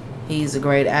 Yeah. He's a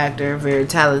great actor, very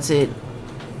talented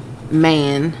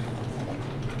man.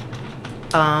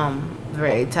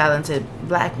 Very talented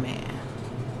black man.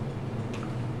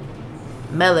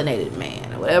 Melanated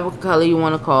man, whatever color you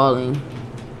want to call him.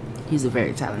 He's a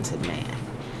very talented man.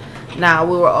 Now,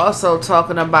 we were also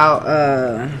talking about,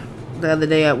 the other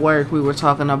day at work, we were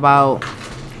talking about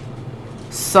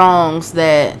songs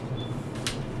that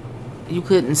you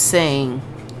couldn't sing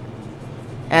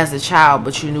as a child,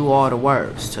 but you knew all the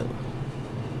words to.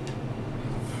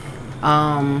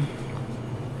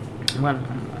 Let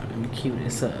me cue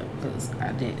this up because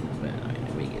I didn't. But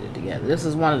let me get it together. This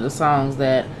is one of the songs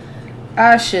that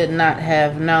I should not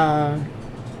have known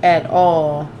at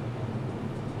all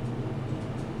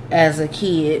as a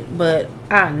kid, but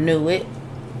I knew it.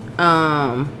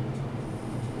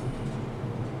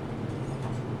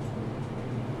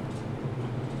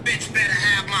 Bitch better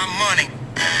have my money.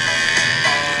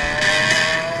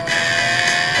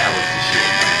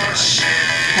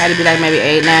 Had to be like maybe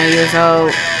 8, 9 years old.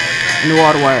 Knew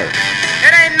all the words. It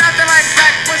ain't nothing like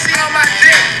black pussy on my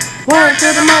dick. Word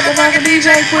to the motherfucking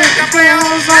DJ quick. I play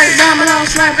hoes like dominoes,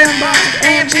 slapping bombs.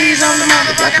 AMG's on the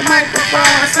motherfucking microphone.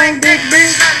 I sing big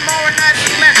bitch. Nothing more,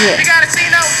 nothing less. Yeah. You gotta see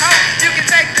no hope. You can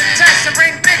take the test and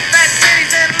bring big fat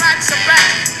titties and lots of back.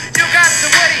 You got the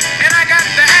Woody and I got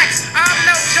the axe. I'm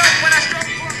no joke when I stroke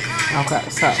for a car. Okay,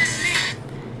 so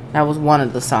That was one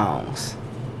of the songs.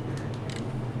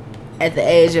 At the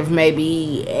age of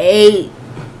maybe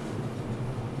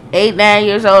 9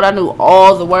 years old, I knew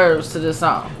all the words to this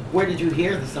song. Where did you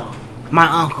hear the song? My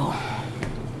uncle.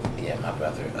 Yeah, my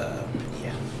brother.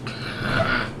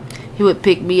 Yeah. He would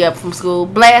pick me up from school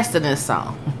blasting this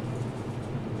song.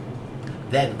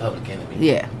 That and Public Enemy.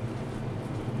 Yeah.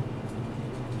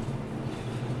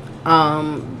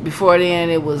 Before then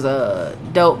it was a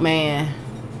Dope Man.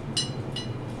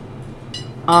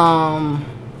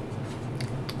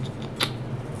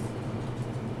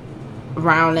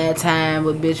 Around that time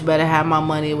with Bitch Better Have My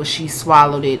Money, it was She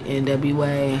Swallowed It,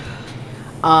 NWA.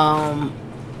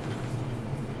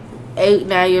 8,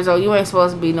 9 years old, you ain't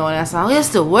supposed to be knowing that song. It's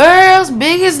the world's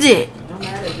biggest dick. Don't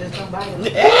matter, just don't buy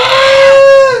it.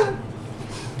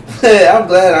 I'm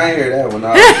glad I ain't heard that one.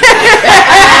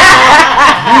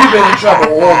 You've been in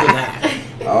trouble organized.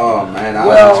 Oh man, I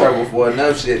was in trouble for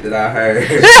enough shit that I heard.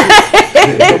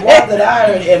 The one that I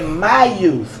heard in my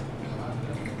youth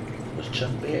was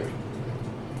Chuck Berry.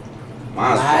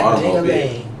 Mine's My Automobile.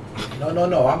 Ding-a-ling.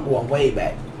 No, I'm going way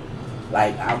back.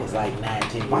 Like, I was like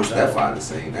 19 My years old. stepfather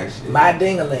sang that shit. My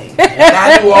ding-a-ling. And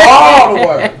I knew all the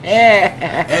words.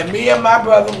 And me and my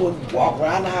brother would walk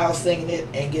around the house singing it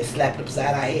and get slapped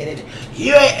upside our head.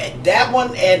 You ain't, that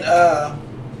one and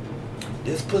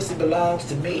This Pussy Belongs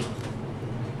to Me.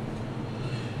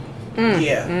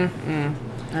 Yeah.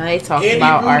 Now they talking Eddie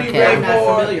about R. Rudy Kelly. I'm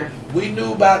not familiar. We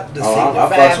knew about the I fucks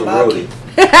Signified with Monkey. Rudy.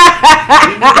 We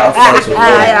knew about fucks with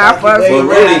Signified Rudy. I Monkey, fucks Baby with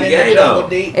Ride Rudy in the gay, Jungle though.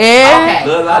 Deep. Yeah. A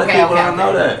lot of people don't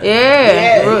know that.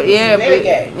 Yeah. Yeah, he's very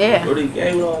gay. Yeah. Rudy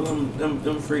gay with all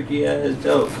them freaky ass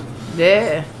jokes.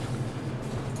 Yeah.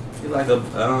 He like a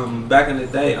back in the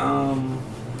day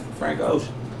Frank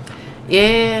Ocean.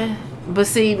 Yeah. But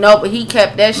see, no, but he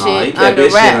kept that No, shit he kept under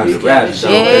that shit wraps. under wraps. though,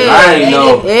 'cause Yeah. I ain't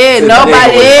know. Yeah, till the nobody.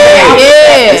 nigga was dead.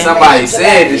 Yeah. And somebody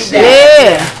said the shit.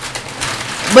 Yeah.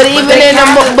 But even they in the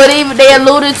kinda- but even they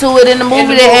alluded to it in the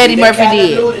movie that Eddie they Murphy kinda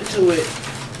did. alluded to it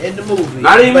in the movie.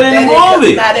 Not even But in they the didn't-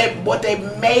 movie. Now what they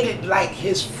made it like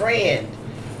his friend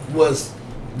was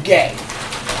gay,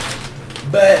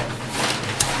 but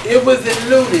it was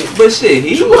alluded. But shit,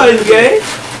 he wasn't gay.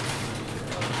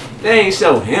 They ain't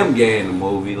show him gay in the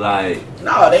movie. Like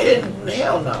No, they didn't.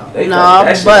 Hell no. they No, thought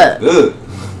that shit but- was good.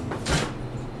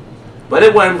 But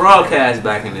it wasn't broadcast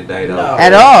back in the day though. No.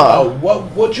 At all. No,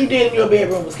 what you did in your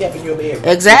bedroom was kept in your bedroom.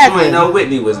 You Exactly. ain't know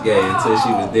Whitney was gay until she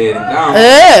was dead and gone.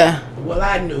 Yeah. Well,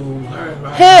 I knew her. And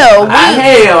Ryan.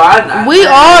 Hell, we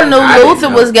all knew I didn't Luther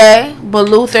know. was gay, but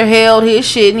Luther held his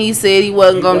shit and he said he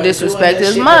wasn't gonna wasn't doing disrespect that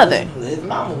his shit mother. 'cause His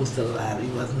mama was still alive. He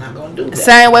was not gonna do that.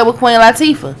 Same way with Queen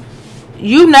Latifah.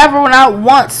 You never not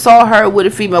once saw her with a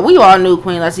female. We all knew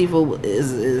Queen Latifah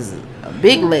is a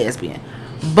big lesbian,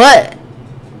 but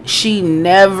she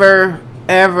never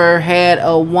ever had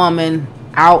a woman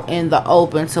out in the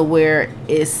open to where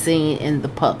it's seen in the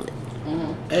public.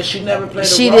 And she never played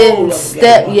She a role didn't of a step.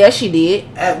 gay woman. Yes, she did.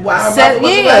 While her Set, mother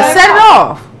was yeah, alive. set it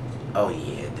off. Oh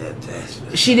yeah,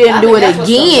 that's. She didn't I do think it that's what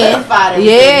again. solidified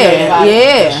everything Yeah, good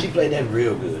yeah. She played that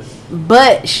real good.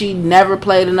 But she never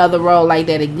played another role like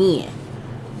that again.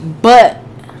 But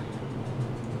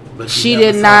But she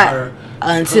never did saw not her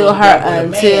until hooked up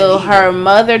with a man her either.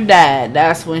 mother died.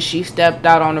 That's when she stepped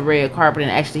out on the red carpet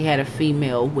and actually had a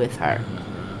female with her.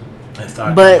 And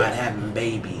started but- about having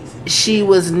babies. She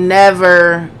was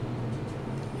never.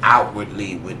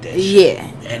 Outwardly with that shit. Yeah.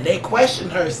 And they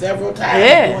questioned her several times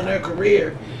Yeah. during her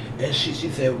career. And she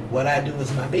said, what I do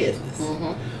is my business.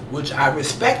 Which I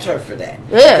respect her for that.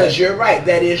 Yeah. Because you're right,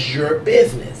 that is your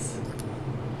business.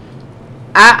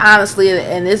 I honestly,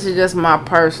 and this is just my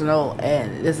personal,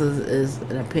 and this is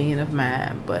an opinion of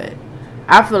mine, but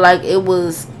I feel like it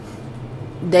was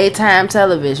daytime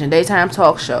television, daytime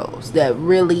talk shows that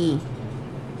really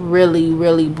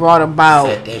brought about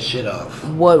Set that shit off.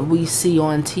 what we see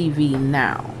on TV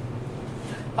now.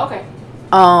 Okay.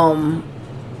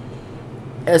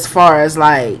 As far as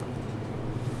like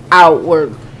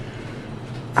outward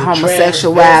The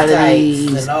homosexuality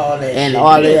transvestites and all that and shit.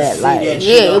 all You of didn't that, see like, that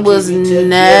shit yeah, on it was TV till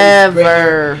never,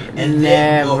 Jerry Springer and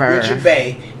then, well, never. Richard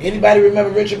Bay. Anybody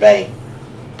remember Richard Bay?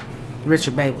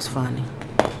 Richard Bay was funny.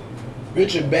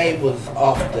 Richard Bay was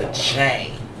off the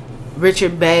chain.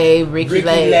 Richard Bay, Ricky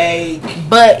Lake. Lake.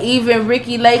 But even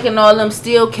Ricky Lake and all them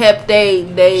still kept they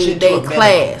Shit to a minimum.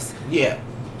 class. Yeah.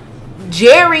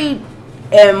 Jerry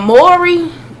and Maury,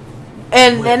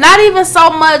 and not even so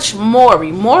much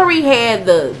Maury. Maury had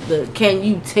the can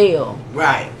you tell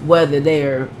Right. whether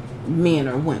they're men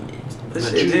or women. But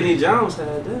shit, Jenny Jones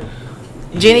had that.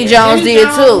 Jenny Jones Jenny did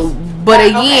Jones. too. But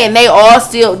again, they all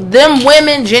still, them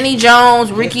women, Jenny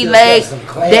Jones, Ricky Lake,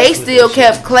 they still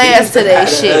kept class to their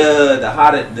shit. The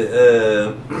hottest,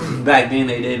 back then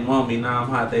they didn't want me. Now I'm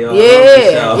hot. They all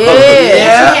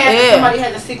Somebody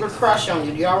had a secret crush on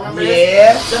you. Do y'all remember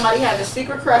this? Somebody had a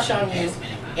secret crush on you,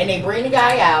 and they bring the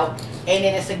guy out, and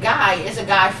then it's a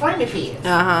guy friend of his.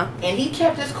 And he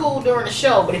kept his cool during the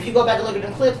show, but if you go back and look at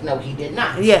the clips, no, he did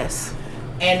not. Yes.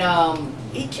 And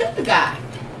he killed the guy.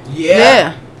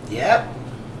 Yeah. Yep.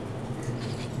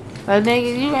 Like,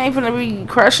 nigga, you ain't finna be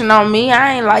crushing on me.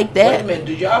 I ain't like that. Wait a minute.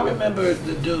 Do y'all remember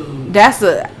the dude?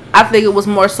 I think it was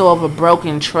more so of a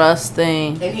broken trust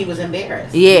thing. And he was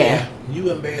embarrassed. Yeah.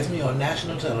 You embarrassed me on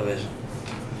national television.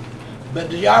 But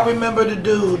do y'all remember the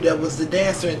dude that was the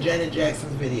dancer in Janet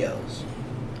Jackson's videos?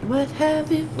 What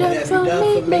have you What done, have you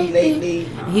done for me lately?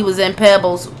 He was in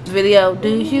Pebbles video.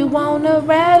 Do you wanna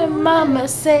ride in my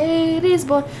Mercedes,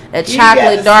 boy? That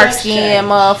chocolate dark skinned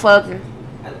motherfucker.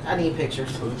 I need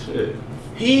pictures. Oh shit.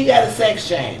 He got a sex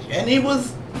change, and he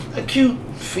was a cute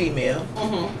female,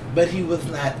 but he was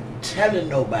not telling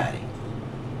nobody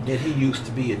that he used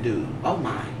to be a dude. Oh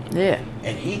my. Yeah.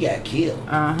 And he got killed.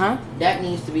 That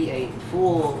needs to be a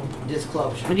full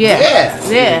disclosure. Yeah.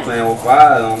 Playing with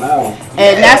fire on that one.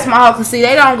 And that's my whole. Cause see,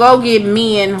 they don't go get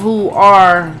men who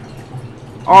are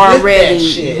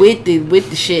already with the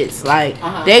shits. Like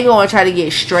they go and try to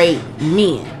get straight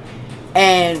men.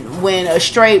 And when a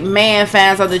straight man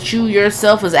finds out that you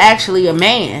yourself is actually a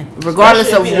man,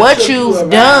 regardless of what you've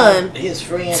done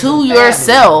to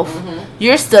yourself,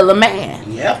 you're still a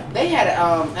man. Yep. They had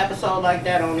an episode like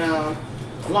that on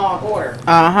Law and Order.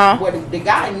 Where the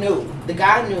guy knew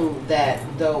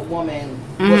that the woman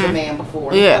was a man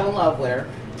before. He fell in love with her.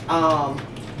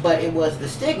 But it was the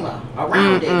stigma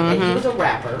around it. And he was a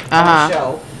rapper on the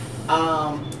show.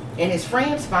 And his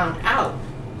friends found out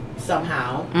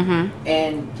somehow.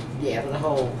 And yeah, it was a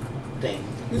whole thing.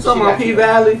 You talking about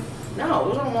P-Valley? No, it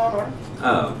was on Law and Order.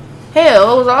 Oh.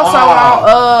 Hell, it was also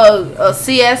on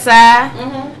CSI.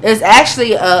 It's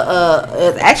actually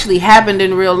it actually happened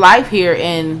in real life here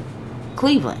in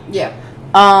Cleveland. Yeah.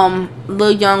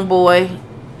 Little young boy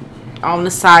on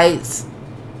the sites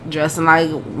dressing like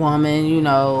a woman, you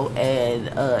know, and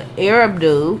Arab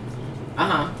dude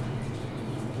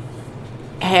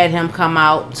had him come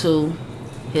out to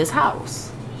his house.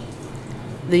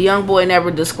 The young boy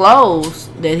never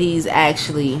disclosed that he's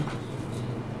actually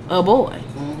a boy.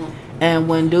 And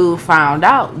when dude found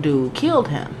out, dude killed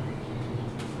him.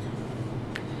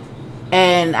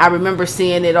 And I remember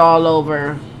seeing it all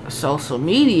over social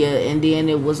media, and then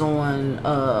it was on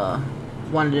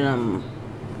one of them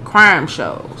crime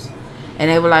shows.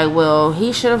 And they were like, well,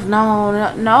 he should have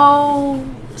known. No.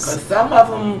 Because some of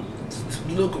them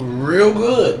look real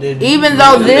good. Even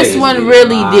though this one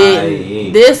really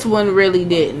didn't. This one really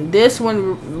didn't. This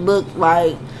one looked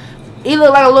like, he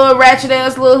looked like a little ratchet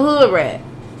ass little hood rat.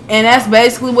 And that's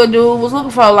basically what dude was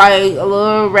looking for. Like a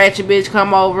little ratchet bitch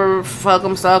come over, fuck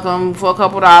him, suck him for a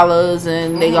couple dollars,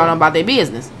 and they go on about their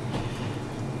business.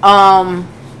 But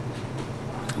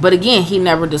again, he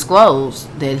never disclosed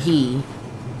that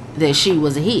she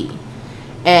was a he.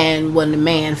 And when the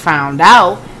man found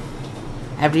out,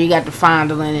 after he got the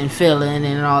fondling and filling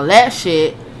and all that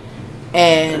shit,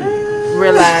 and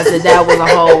realized that was a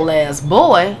whole ass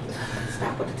boy,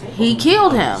 he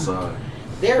killed him. Sorry.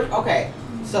 Okay.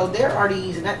 So there are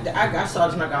these, and I saw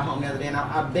this when I got home the other day, and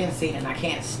I've been seeing it, and I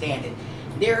can't stand it.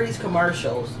 There are these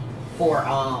commercials for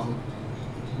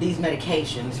these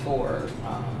medications for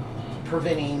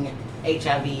preventing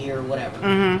HIV or whatever.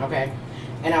 Okay,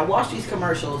 and I watch these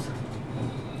commercials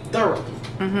thoroughly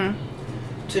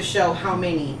to show how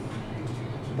many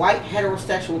white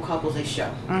heterosexual couples they show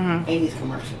in these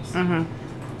commercials.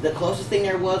 The closest thing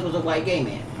there was a white gay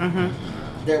man.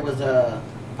 There was a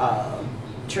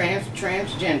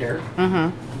transgender,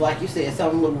 like you said, some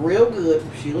of them looked real good.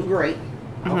 She looked great,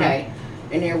 okay.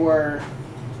 And there were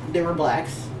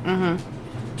blacks,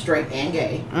 straight and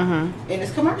gay, in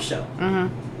this commercial.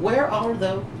 Where are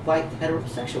the white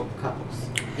heterosexual couples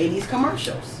in these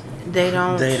commercials? They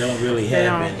don't really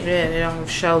have any. Yeah, they don't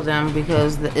show them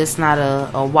because it's not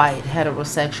a white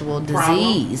heterosexual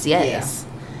disease. Yes.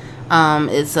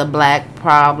 It's a black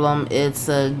problem. It's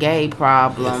a gay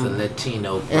problem.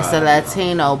 It's a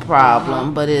Latino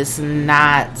problem. But it's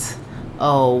not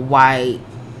a white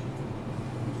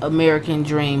American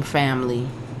dream family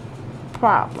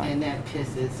problem. And that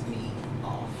pisses me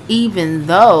off. Even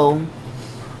though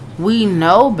we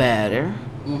know better,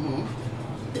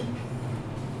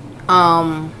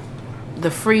 the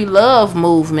free love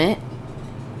movement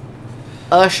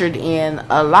ushered in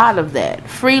a lot of that.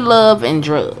 Free love and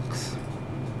drugs.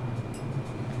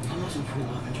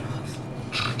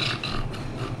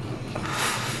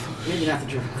 maybe not the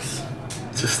drugs.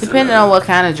 Just Depending on what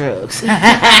kind of drugs.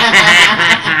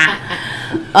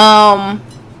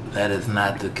 That is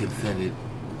not the consented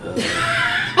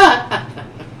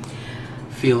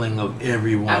feeling of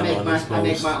everyone I make on this I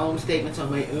make post. my own statements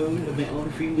on my own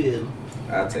free will.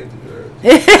 I'll take the drugs.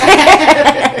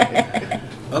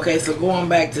 Okay, so going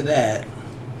back to that,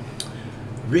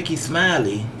 Ricky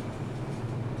Smiley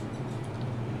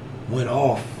went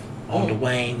off on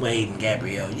Dwayne Wade and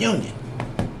Gabrielle Union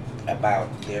about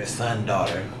their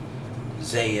son-daughter,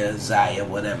 Zaya,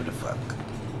 whatever the fuck.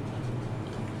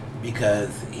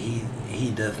 Because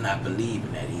he does not believe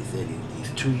in that. He said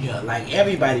he's too young. Like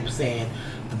everybody was saying,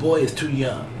 the boy is too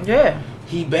young. Yeah.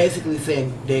 He basically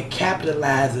said they're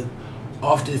capitalizing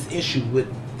off this issue with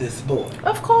this boy.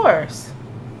 Of course.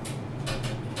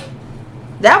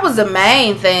 That was the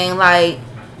main thing. Like,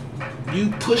 You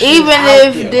push even it out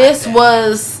if there this like that.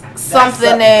 was something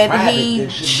something that private he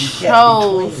that should be kept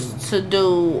chose between. to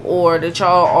do or that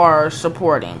y'all are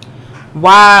supporting,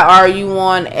 why are you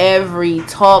on every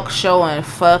talk show in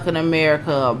fucking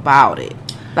America about it?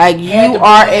 Like, you And the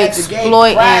are boy at the gay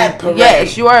exploiting. pride parade.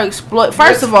 Yes, you are exploiting. You're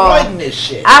First of all, exploiting this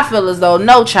shit. I feel as though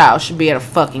no child should be at a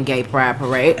fucking gay pride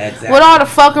parade. Exactly. With all the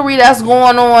fuckery that's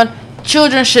going on,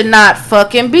 children should not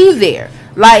fucking be there.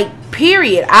 Like,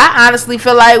 period. I honestly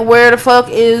feel like, where the fuck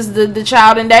is the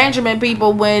child endangerment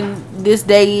people when this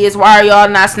day is? Why are y'all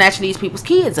not snatching these people's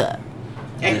kids up?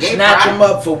 And They gay snatch pride. them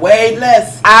up for way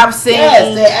less. I've seen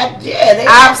Yes, they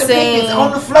I've have the pictures seen-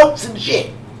 on the floats and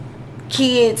shit.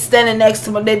 kids standing next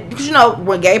to them. Because, you know,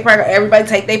 when gay pride, everybody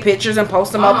take their pictures and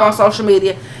post them up on social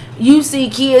media. You see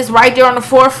kids right there on the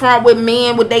forefront with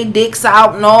men with their dicks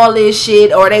out and all this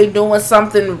shit, or they doing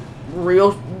something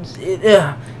real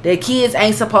that kids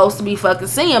ain't supposed to be fucking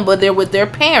seeing, but they're with their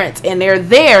parents and they're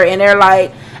there and they're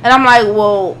like, and I'm like,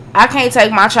 well, I can't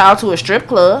take my child to a strip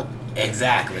club.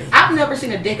 Exactly. I've never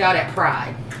seen a dick out at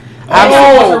Pride.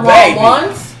 Oh, the wrong baby.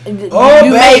 ones. Oh,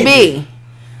 You baby. may be.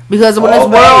 Because when Oh,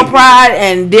 it's World baby. Pride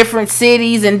and different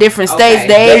cities and different states,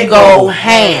 Okay. they go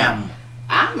ham.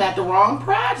 I'm at the wrong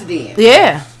prides then.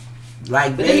 Yeah.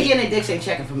 Like But then again, the dicks ain't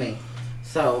checking for me.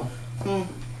 So,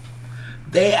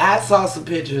 I saw some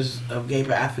pictures of gay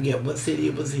pride. I forget what city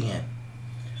it was in,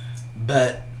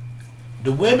 but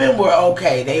the women were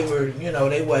okay. They were,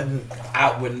 they wasn't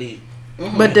outwardly.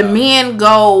 But the men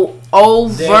go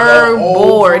They go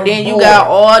overboard. Then you got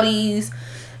all these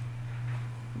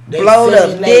They blowed up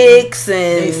simulate- dicks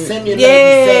They and simulate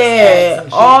yeah, sex acts and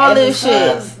shit. all And this the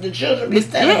shit. sons, the children be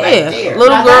standing right Yeah, there.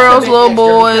 little Now, that's a girls, bit little extra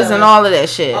boys, because- and all of that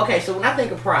shit. okay, so when I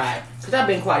think of Pride, because I've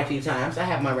been quite a few times, I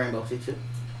have my rainbow suit too.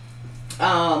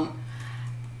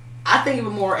 I think of it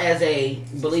more as a,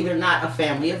 believe it or not, a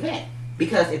family event.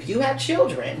 Because if you have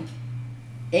children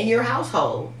in your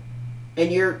household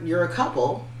and you're a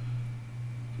couple,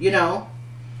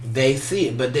 They see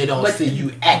it, but they don't But see you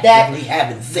that- actively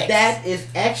having sex. that is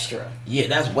extra. Yeah,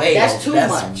 that's way That's over. too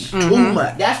That's much. Too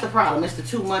much. That's the problem. It's the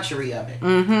too muchery of it.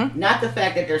 Mm-hmm. Not the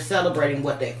fact that they're celebrating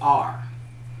what they are.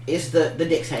 It's the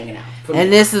dicks hanging out. For And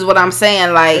me. this is what I'm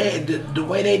saying. Like, The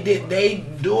way they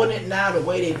doing it now, the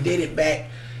way they did it back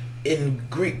in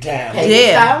Greek time. Pagan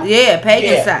yeah, style? yeah,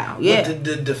 pagan style, yeah.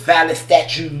 With the phallus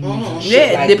statues and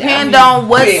shit Yeah, like depend that. I mean, on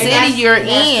what big. city That's- you're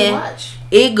that's too in. much.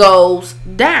 It goes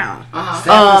down. Uh-huh.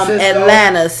 San Francisco.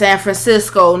 Atlanta, San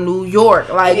Francisco, New York,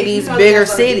 like And if these you know bigger they're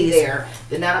gonna be cities. there,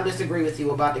 then I don't disagree with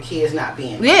you about the kids not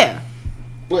being there. Yeah.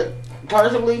 But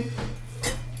personally,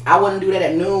 I wouldn't do that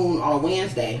at noon on a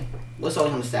Wednesday. What's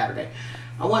always on a Saturday?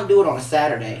 I wouldn't do it on a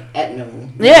Saturday at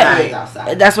noon. with Yeah. the kids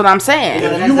outside. That's what I'm saying. Yeah.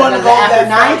 If you want to go After that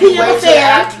 9 9 p.m. wait till affair,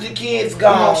 after the kids We're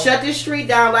gone. gonna shut this street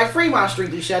down like Fremont Street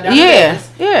we shut down. Yeah, Vegas.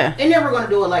 yeah. They're never gonna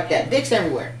do it like that. Dicks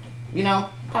everywhere.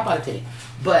 Pop out a titty.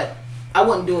 But I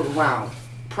wouldn't do it around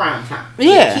prime time.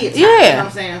 Yeah, Kids time, yeah. You know what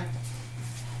I'm saying?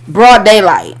 Broad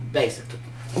daylight, Basically.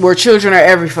 where children are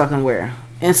every fucking where.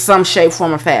 In some shape,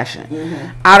 form, or fashion. Mm-hmm.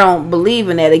 I don't believe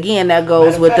in that. Again, that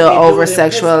goes with the over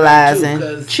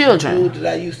sexualizing children. The dude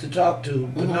that I used to talk to,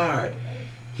 Bernard,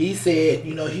 he said,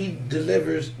 he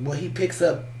delivers, he picks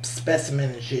up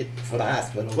specimen and shit for the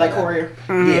hospital. Like whatever. Courier.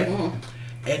 Yeah. Mhm.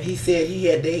 And he said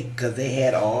because they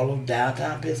had all of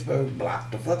downtown Pittsburgh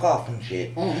blocked the fuck off and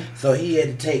shit. So he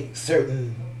had to take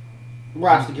certain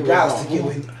Routes to get rid routes of to get them.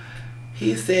 with.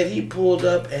 He said he pulled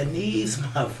up and these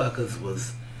motherfuckers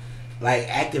was like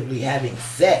actively having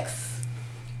sex.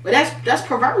 But that's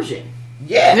perversion.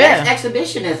 Yeah. Yeah. That's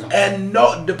exhibitionism. And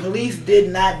no, the police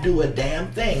did not do a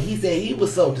damn thing. He said he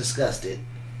was so disgusted.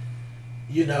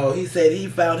 you know, he said he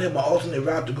found him an alternate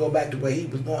route to go back to where he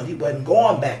was going. He wasn't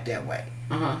going back that way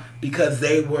because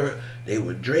they were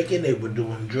drinking, they were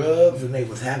doing drugs, and they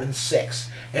was having sex,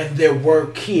 and there were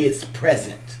kids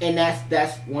present. And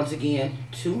that's once again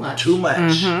too much. Too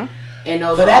much. And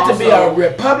those For are that to be a also-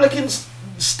 Republican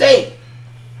state.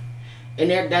 And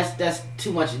that's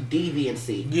too much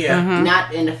deviancy. Yeah.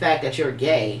 Not in the fact that you're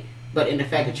gay, but in the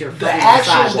fact that you're The fucking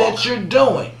actions sidewalk. that you're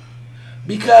doing.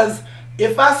 Because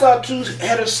if I saw two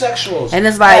heterosexuals And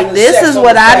it's like, having this sex is on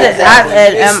what the I same did- level,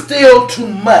 and- it's still too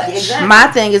much. Exactly. My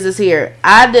thing is here.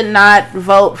 I did not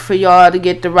vote for y'all to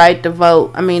get the right to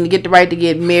vote. I mean, to get the right to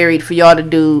get married for y'all to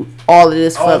do all of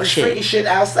this All fuck this shit. freaky shit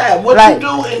outside. What Like, you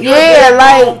do in your yeah,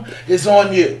 bedroom is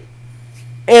on you.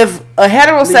 If a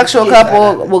heterosexual Leave kids out couple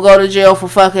of it. will go to jail for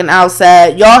fucking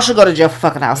outside, y'all should go to jail for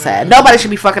fucking outside. Nobody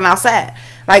should be fucking outside.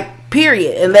 Like,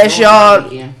 period. Unless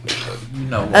y'all, You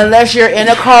know what? unless you're in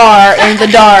a car in the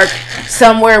dark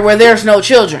somewhere where there's no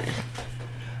children.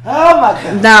 Oh my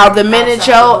God. Now, the minute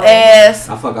Outside your the room. ass,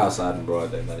 I fuck outside in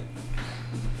broad daylight.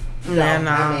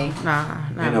 nah,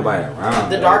 Ain't nobody around.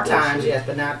 The man. dark That times, shit. yes,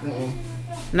 but not.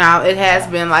 Now it has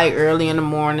been like early in the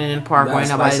morning in Parkway, Gotta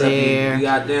nobody spice up there. your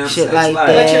goddamn Shit sex like life.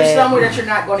 that. But you're somewhere that you're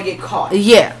not going to get caught.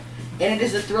 Yeah, And it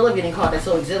is the thrill of getting caught that's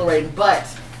so exhilarating, but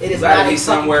it is You gotta not be a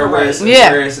somewhere where it's,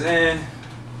 Yeah. where it's in.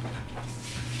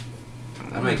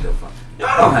 I make the fun.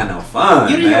 Y'all don't have no fun,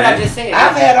 You didn't hear what I man. just said.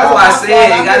 I've had That's all why I my said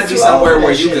fun. it I'm gotta just be too somewhere old for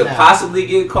where that you shit could now. possibly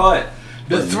get caught.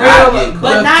 The but thrill not of get-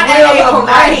 But the not thrill at a of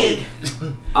parade.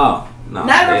 Oh, no.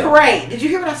 Not at a yeah. parade. Did you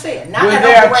hear what I said? Not when at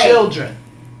there a are parade. children.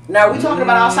 Now, are we talking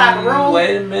about outside the room?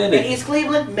 Wait a In minute. East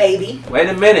Cleveland? Maybe. Wait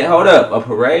a minute. Hold up. A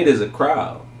parade is a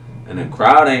crowd. And a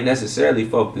crowd ain't necessarily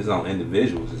focused on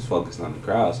individuals. It's focused on the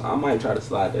crowd. So I might try to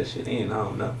slide that shit in. I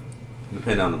don't know.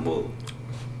 Depending on the mood.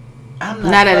 I'm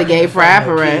Not at a fucking gay in front pride of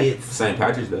no parade. kids. St.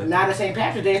 Patrick's Day. Not at St.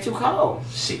 Patrick's Day. It's too cold.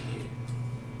 Shit.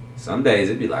 Some days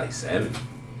it'd be like 7.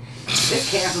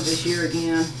 It's canceled this year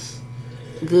again.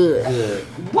 good. Good.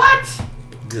 What?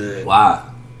 Good. Why?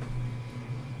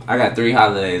 I got 3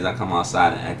 holidays I come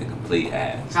outside and act a complete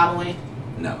ass. Halloween.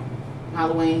 No.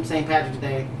 Halloween, St. Patrick's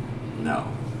Day. No.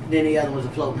 Then the other was a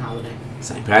floating holiday.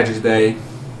 St. Patrick's Day,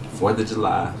 4th of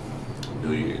July,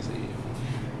 New Year's Eve.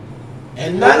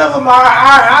 And none of them are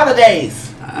our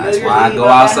holidays. That's New why I Year's go Eve,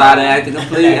 outside and act a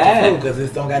complete ass. Because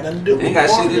this don't got nothing to do with Ain't it. got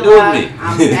 4th shit of to do with July, me.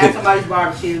 I'm at somebody's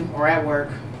barbecue or at work.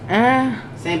 Uh,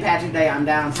 St. Patrick's Day, I'm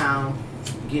downtown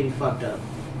getting fucked up.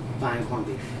 Buying corned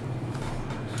beef.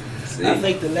 See? I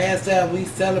think the last time we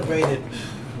celebrated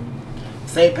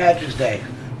St. Patrick's Day,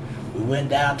 we went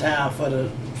downtown for the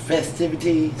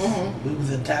festivities. Mhm. We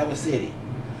was in Tower City,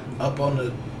 up on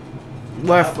the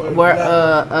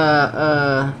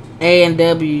where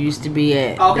A&W used to be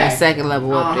at. Okay. That second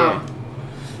level up Uh-huh. there.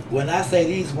 When I say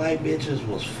these white bitches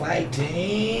was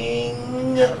fighting,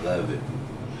 I love it.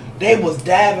 They was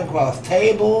diving across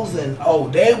tables and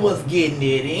they was getting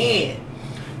it in,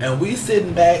 and we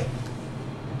sitting back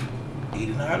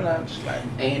eating our lunch like,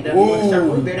 A&W went to serve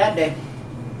Ooh. root beer that day.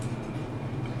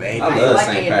 baby. I I love like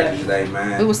St. A&W. Patrick's Day, We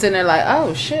man. was sitting there like,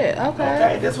 oh shit, okay.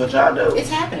 Okay, that's what y'all do. It's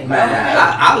happening. Man,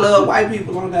 I love white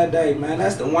people on that day, man.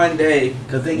 That's the one day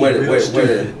 'Cause they where get the real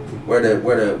stupid.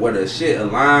 where the shit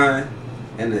align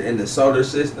in the solar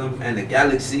system and the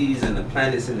galaxies and the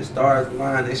planets and the stars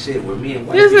align and shit where me and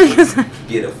white This people nigga's-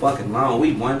 get a fucking long.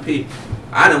 We one people.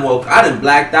 I done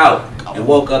blacked out and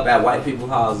woke up at white people's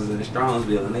houses in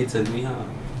Strongsville and they took me home.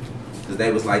 Cause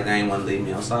they was like they ain't want to leave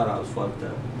me outside. I was fucked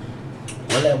up.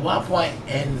 Well, at one point,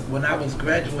 and when I was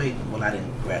graduating, well, I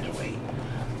didn't graduate.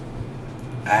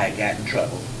 I had got in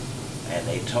trouble, and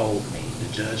they told me,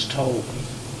 the judge told me,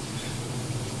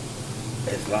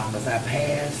 as long as I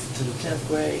passed to the 10th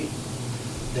grade,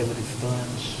 they would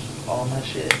expunge all my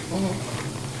shit.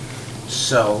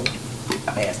 So,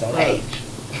 I passed on age.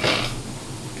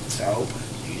 So,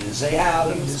 you didn't say how,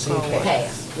 you just say pass.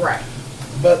 Pass. Right.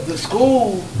 But the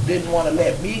school didn't want to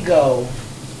let me go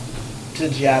to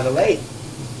Geauga Lake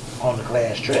on the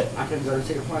class trip. I couldn't go to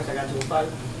Cedar Point. I got to a fight.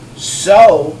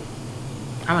 So,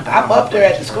 I'm I'm up there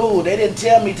at the school. They didn't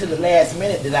tell me till the last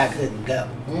minute that I couldn't go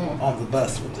Mhm. on the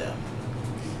bus with them.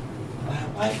 My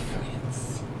white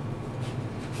friends,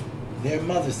 their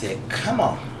mother said, come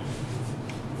on.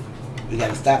 We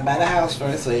got to stop by the house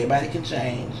first so everybody can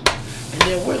change. And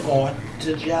then we're going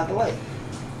to Geauga Lake.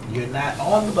 You're not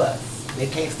on the bus. They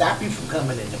can't stop you from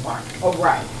coming in the park. Oh,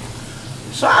 right.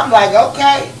 So I'm like,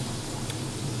 okay.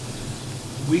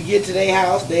 We get to their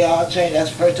house, they all change. That's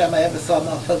the first time I ever saw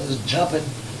motherfuckers jumping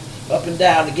up and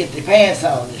down to get their pants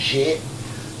on and shit.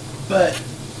 But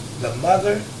the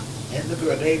mother and the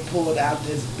girl, they pulled out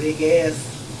this big ass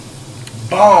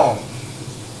bong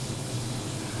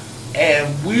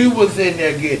And we was in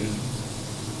there getting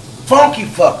funky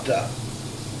fucked up.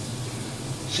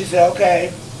 She said,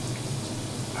 okay,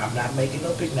 I'm not making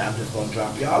no picnic. I'm just going to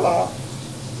drop y'all off.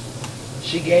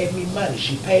 She gave me money.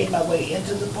 She paid my way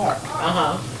into the park.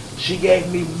 She gave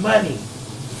me money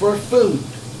for food.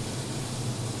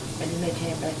 And then they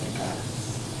came back and got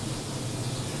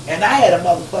us. And I had a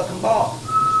motherfucking ball.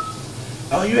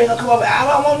 Oh, you ain't gonna come over. I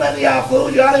don't want none of y'all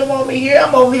food. Y'all didn't want me here.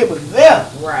 I'm over here with them.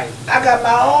 Right. I got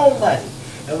my own money.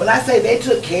 And when I say they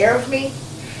took care of me,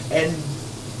 and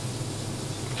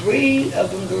 3 of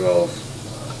them girls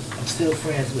I'm still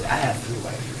friends with. I have 3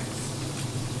 white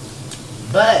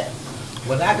friends. But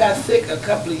when I got sick a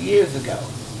couple of years ago,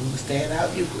 we were staying out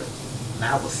in Euclid, and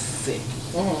I was sick.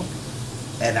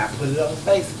 And I put it on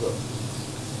Facebook.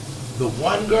 The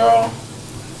one girl,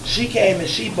 she came and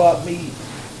she bought me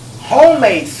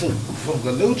homemade soup from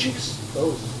Galucci's.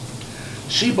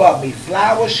 She bought me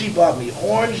flour, she bought me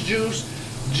orange juice,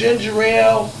 ginger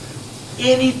ale,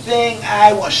 anything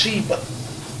I want. She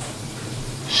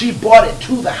bought it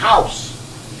to the house.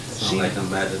 Sound like the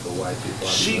magical white people.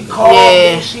 She called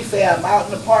me, she said, I'm out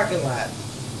in the parking lot.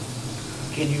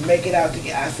 Can you make it out to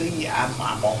get? I said, yeah,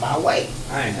 I'm on my way.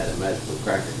 I ain't had a magical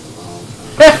cracker in a long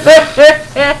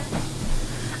time.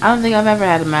 I don't think I've ever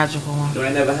had a magical one. You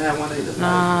ain't never had one either? No,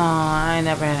 I ain't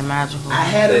never had a magical one. I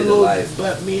had a Stay little, alive.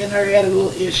 but me and her had a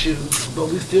little issue, but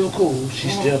we still cool.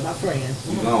 She's still my friend.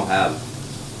 You don't have it.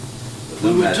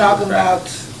 We were talking about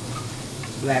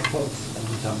black folks, and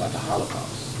we were talking about the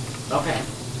Holocaust. Okay.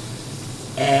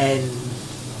 And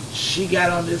she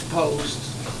got on this post,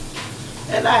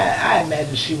 and I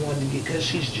imagine she wanted to get, because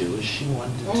she's Jewish, she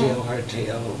wanted to tell her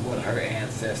tale of what her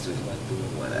ancestors went through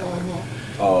and whatever.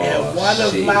 Oh, And one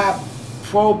of my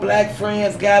pro-black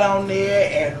friends got on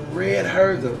there and read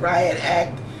her the riot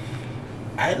act.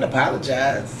 I didn't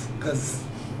apologize, because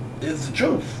it's the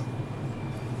truth.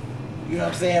 You know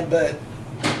what I'm saying? But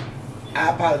I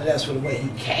apologize for the way he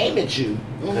came at you,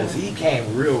 because he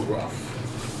came real rough.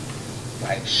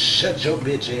 Like, shut your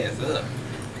bitch ass up.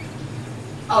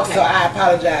 Okay. So I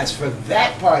apologize for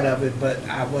that part of it, but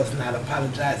I was not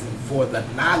apologizing for the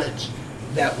knowledge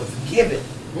that was given.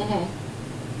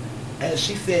 And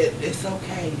she said, it's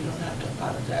okay, you don't have to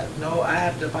apologize. No, I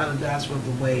have to apologize for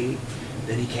the way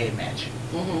that he came at you.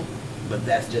 But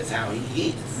that's just how he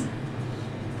is.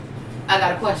 I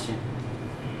got a question.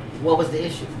 What was the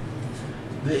issue?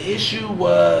 The issue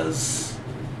was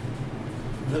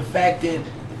the fact that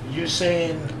you're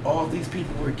saying all these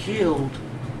people were killed,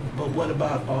 but what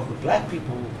about all the black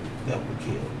people that were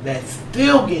killed, that's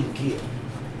still getting killed?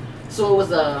 So it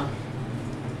was a...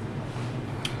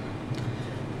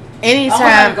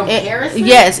 Anytime, comparison?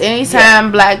 yes,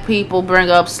 anytime black people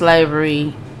bring up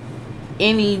slavery,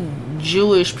 any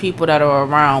Jewish people that are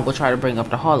around will try to bring up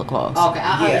the Holocaust. Okay,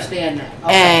 I Yeah. understand that.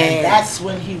 Okay. And that's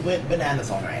when he went bananas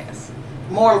on her ass.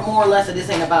 More or less, this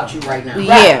ain't about you right now.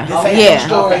 Yeah. This ain't yeah, your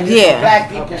story. This is yeah. a black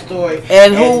people's story.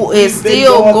 And who is we've been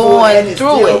still going and it's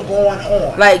through still it. going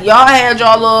on. Like, y'all had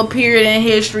y'all little period in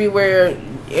history where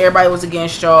everybody was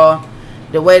against y'all.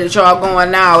 The way that y'all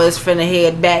going now is finna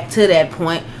head back to that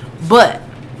point. But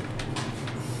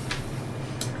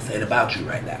Say it about you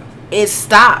right now. it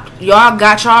stopped. Y'all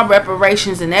got y'all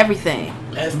reparations and everything.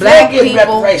 And Black still getting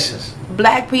people- reparations.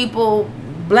 Black people,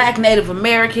 black Native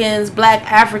Americans,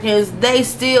 black Africans, they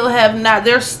still have not,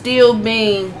 they're still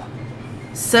being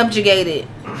subjugated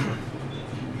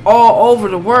all over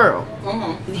the world.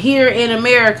 Here in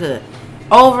America,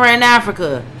 over in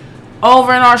Africa,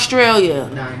 over in Australia.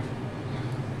 9.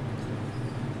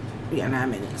 Yeah, 9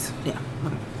 minutes. Yeah.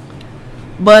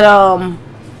 But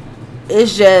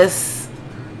it's just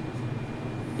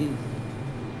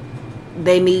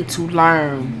they need to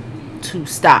learn to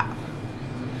stop.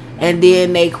 And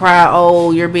then they cry, "Oh,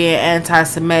 you're being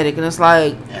anti-Semitic," and it's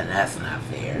like, And that's not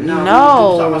fair. No. No. We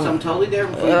was talking about something totally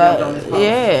different before you jumped on this post.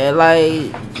 yeah,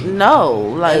 like no,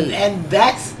 like And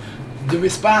that's the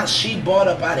response she brought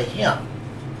up out of him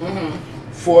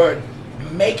for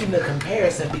making the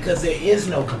comparison, because there is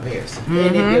no comparison.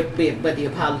 But the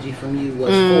apology from you was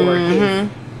for his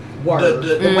words.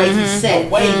 The way he said it.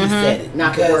 The way he said it,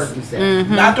 not the Because- words he said.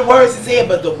 Not the words he said,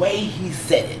 but the way he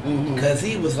said it. Because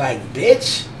he was like,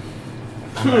 bitch.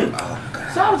 I'm like, oh,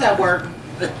 God. So I was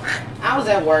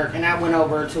at work. And I went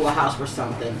over to a house for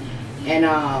something. And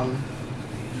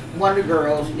one of the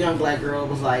girls, young black girl,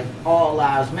 was like, all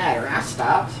lives matter. And I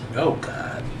stopped. Oh,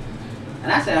 God.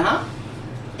 And I said, huh?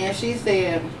 And she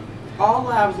said, all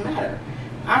lives matter.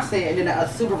 I said, and then a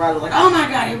supervisor was like, oh my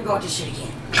God, here we go with this shit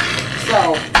again.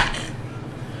 So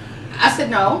I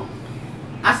said, no.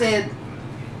 I said,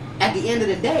 at the end of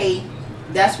the day,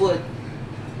 that's what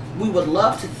we would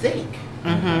love to think,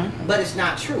 but it's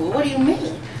not true. What do you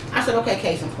mean? I said, okay,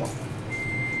 case in point.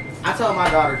 I told my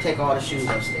daughter to take all the shoes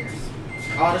upstairs.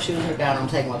 All the shoes are down, I'm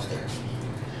taking them upstairs.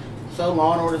 So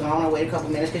Law and Order's on. I wait a couple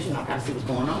minutes because I gotta see what's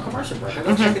going on. Commercial break. I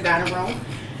go check the dining room,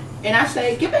 and I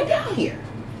say, get back down here.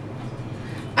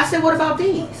 I said, what about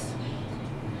these?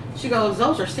 She goes,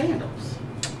 those are sandals.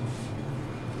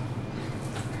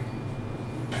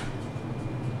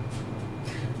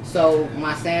 So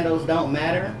my sandals don't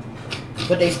matter,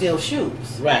 but they still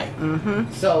shoes. Right.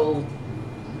 So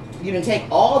you didn't take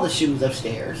all the shoes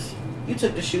upstairs. You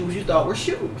took the shoes you thought were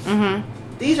shoes.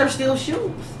 These are still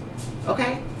shoes.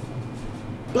 Okay?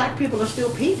 Black people are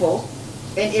still people.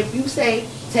 And if you say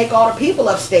take all the people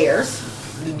upstairs,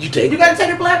 You you gotta take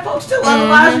the black folks too.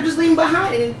 Otherwise you're just leaving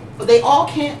behind. And they all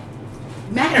can't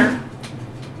matter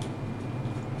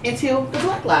until the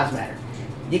Black Lives Matter.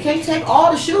 You can't take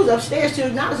all the shoes upstairs to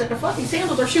acknowledge that the fucking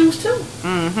sandals are shoes too.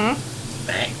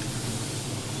 Bang.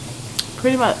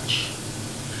 Pretty much.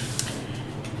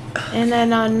 And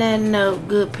then on that note,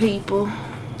 good people,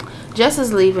 Jess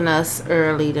is leaving us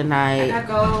early I tonight. gotta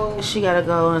go. She gotta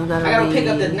go and gotta I gotta leave. pick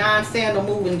up the non-sandal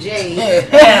moving Jade.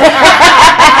 Leave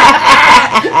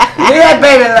that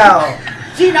baby alone.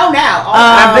 She know now.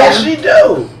 I bet she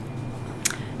do.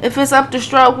 If it's up to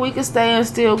stroke, we can stay and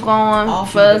still going. Oh,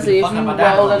 she Fuzzy, if fucking you my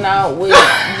dialogue. rolling out with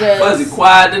Jess. Fuzzy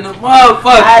quiet in the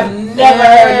motherfucker. I've never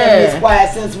heard them this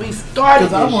quiet since we started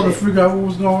Because I this want to shit. figure out what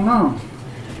was going on.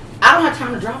 I don't have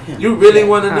time to drop him. You really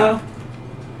want to know?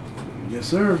 Yes,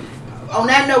 sir. On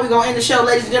that note, we're gonna end the show,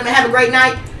 ladies and gentlemen. Have a great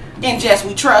night. And Jess,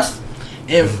 we trust.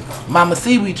 And Mama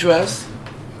C we trust.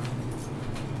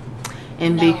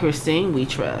 And B. Christine, we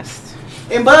trust.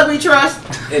 And Bug, we trust.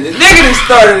 And the nigga that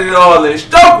started it all in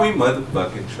Stroke, we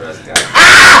motherfucking trust. God.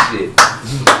 Shit.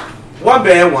 One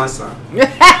band, one song. You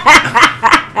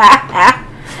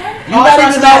not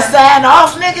even gonna sign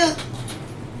off, nigga?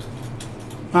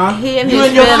 Huh? He and You his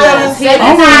and your feelings. feelings. He and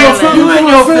I'm his in your feelings. You and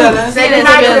your feelings. Say He and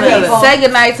goodnight to his the feelings. people. Say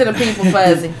goodnight to the people,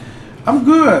 Fuzzy. I'm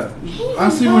good. I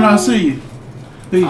see when I see you.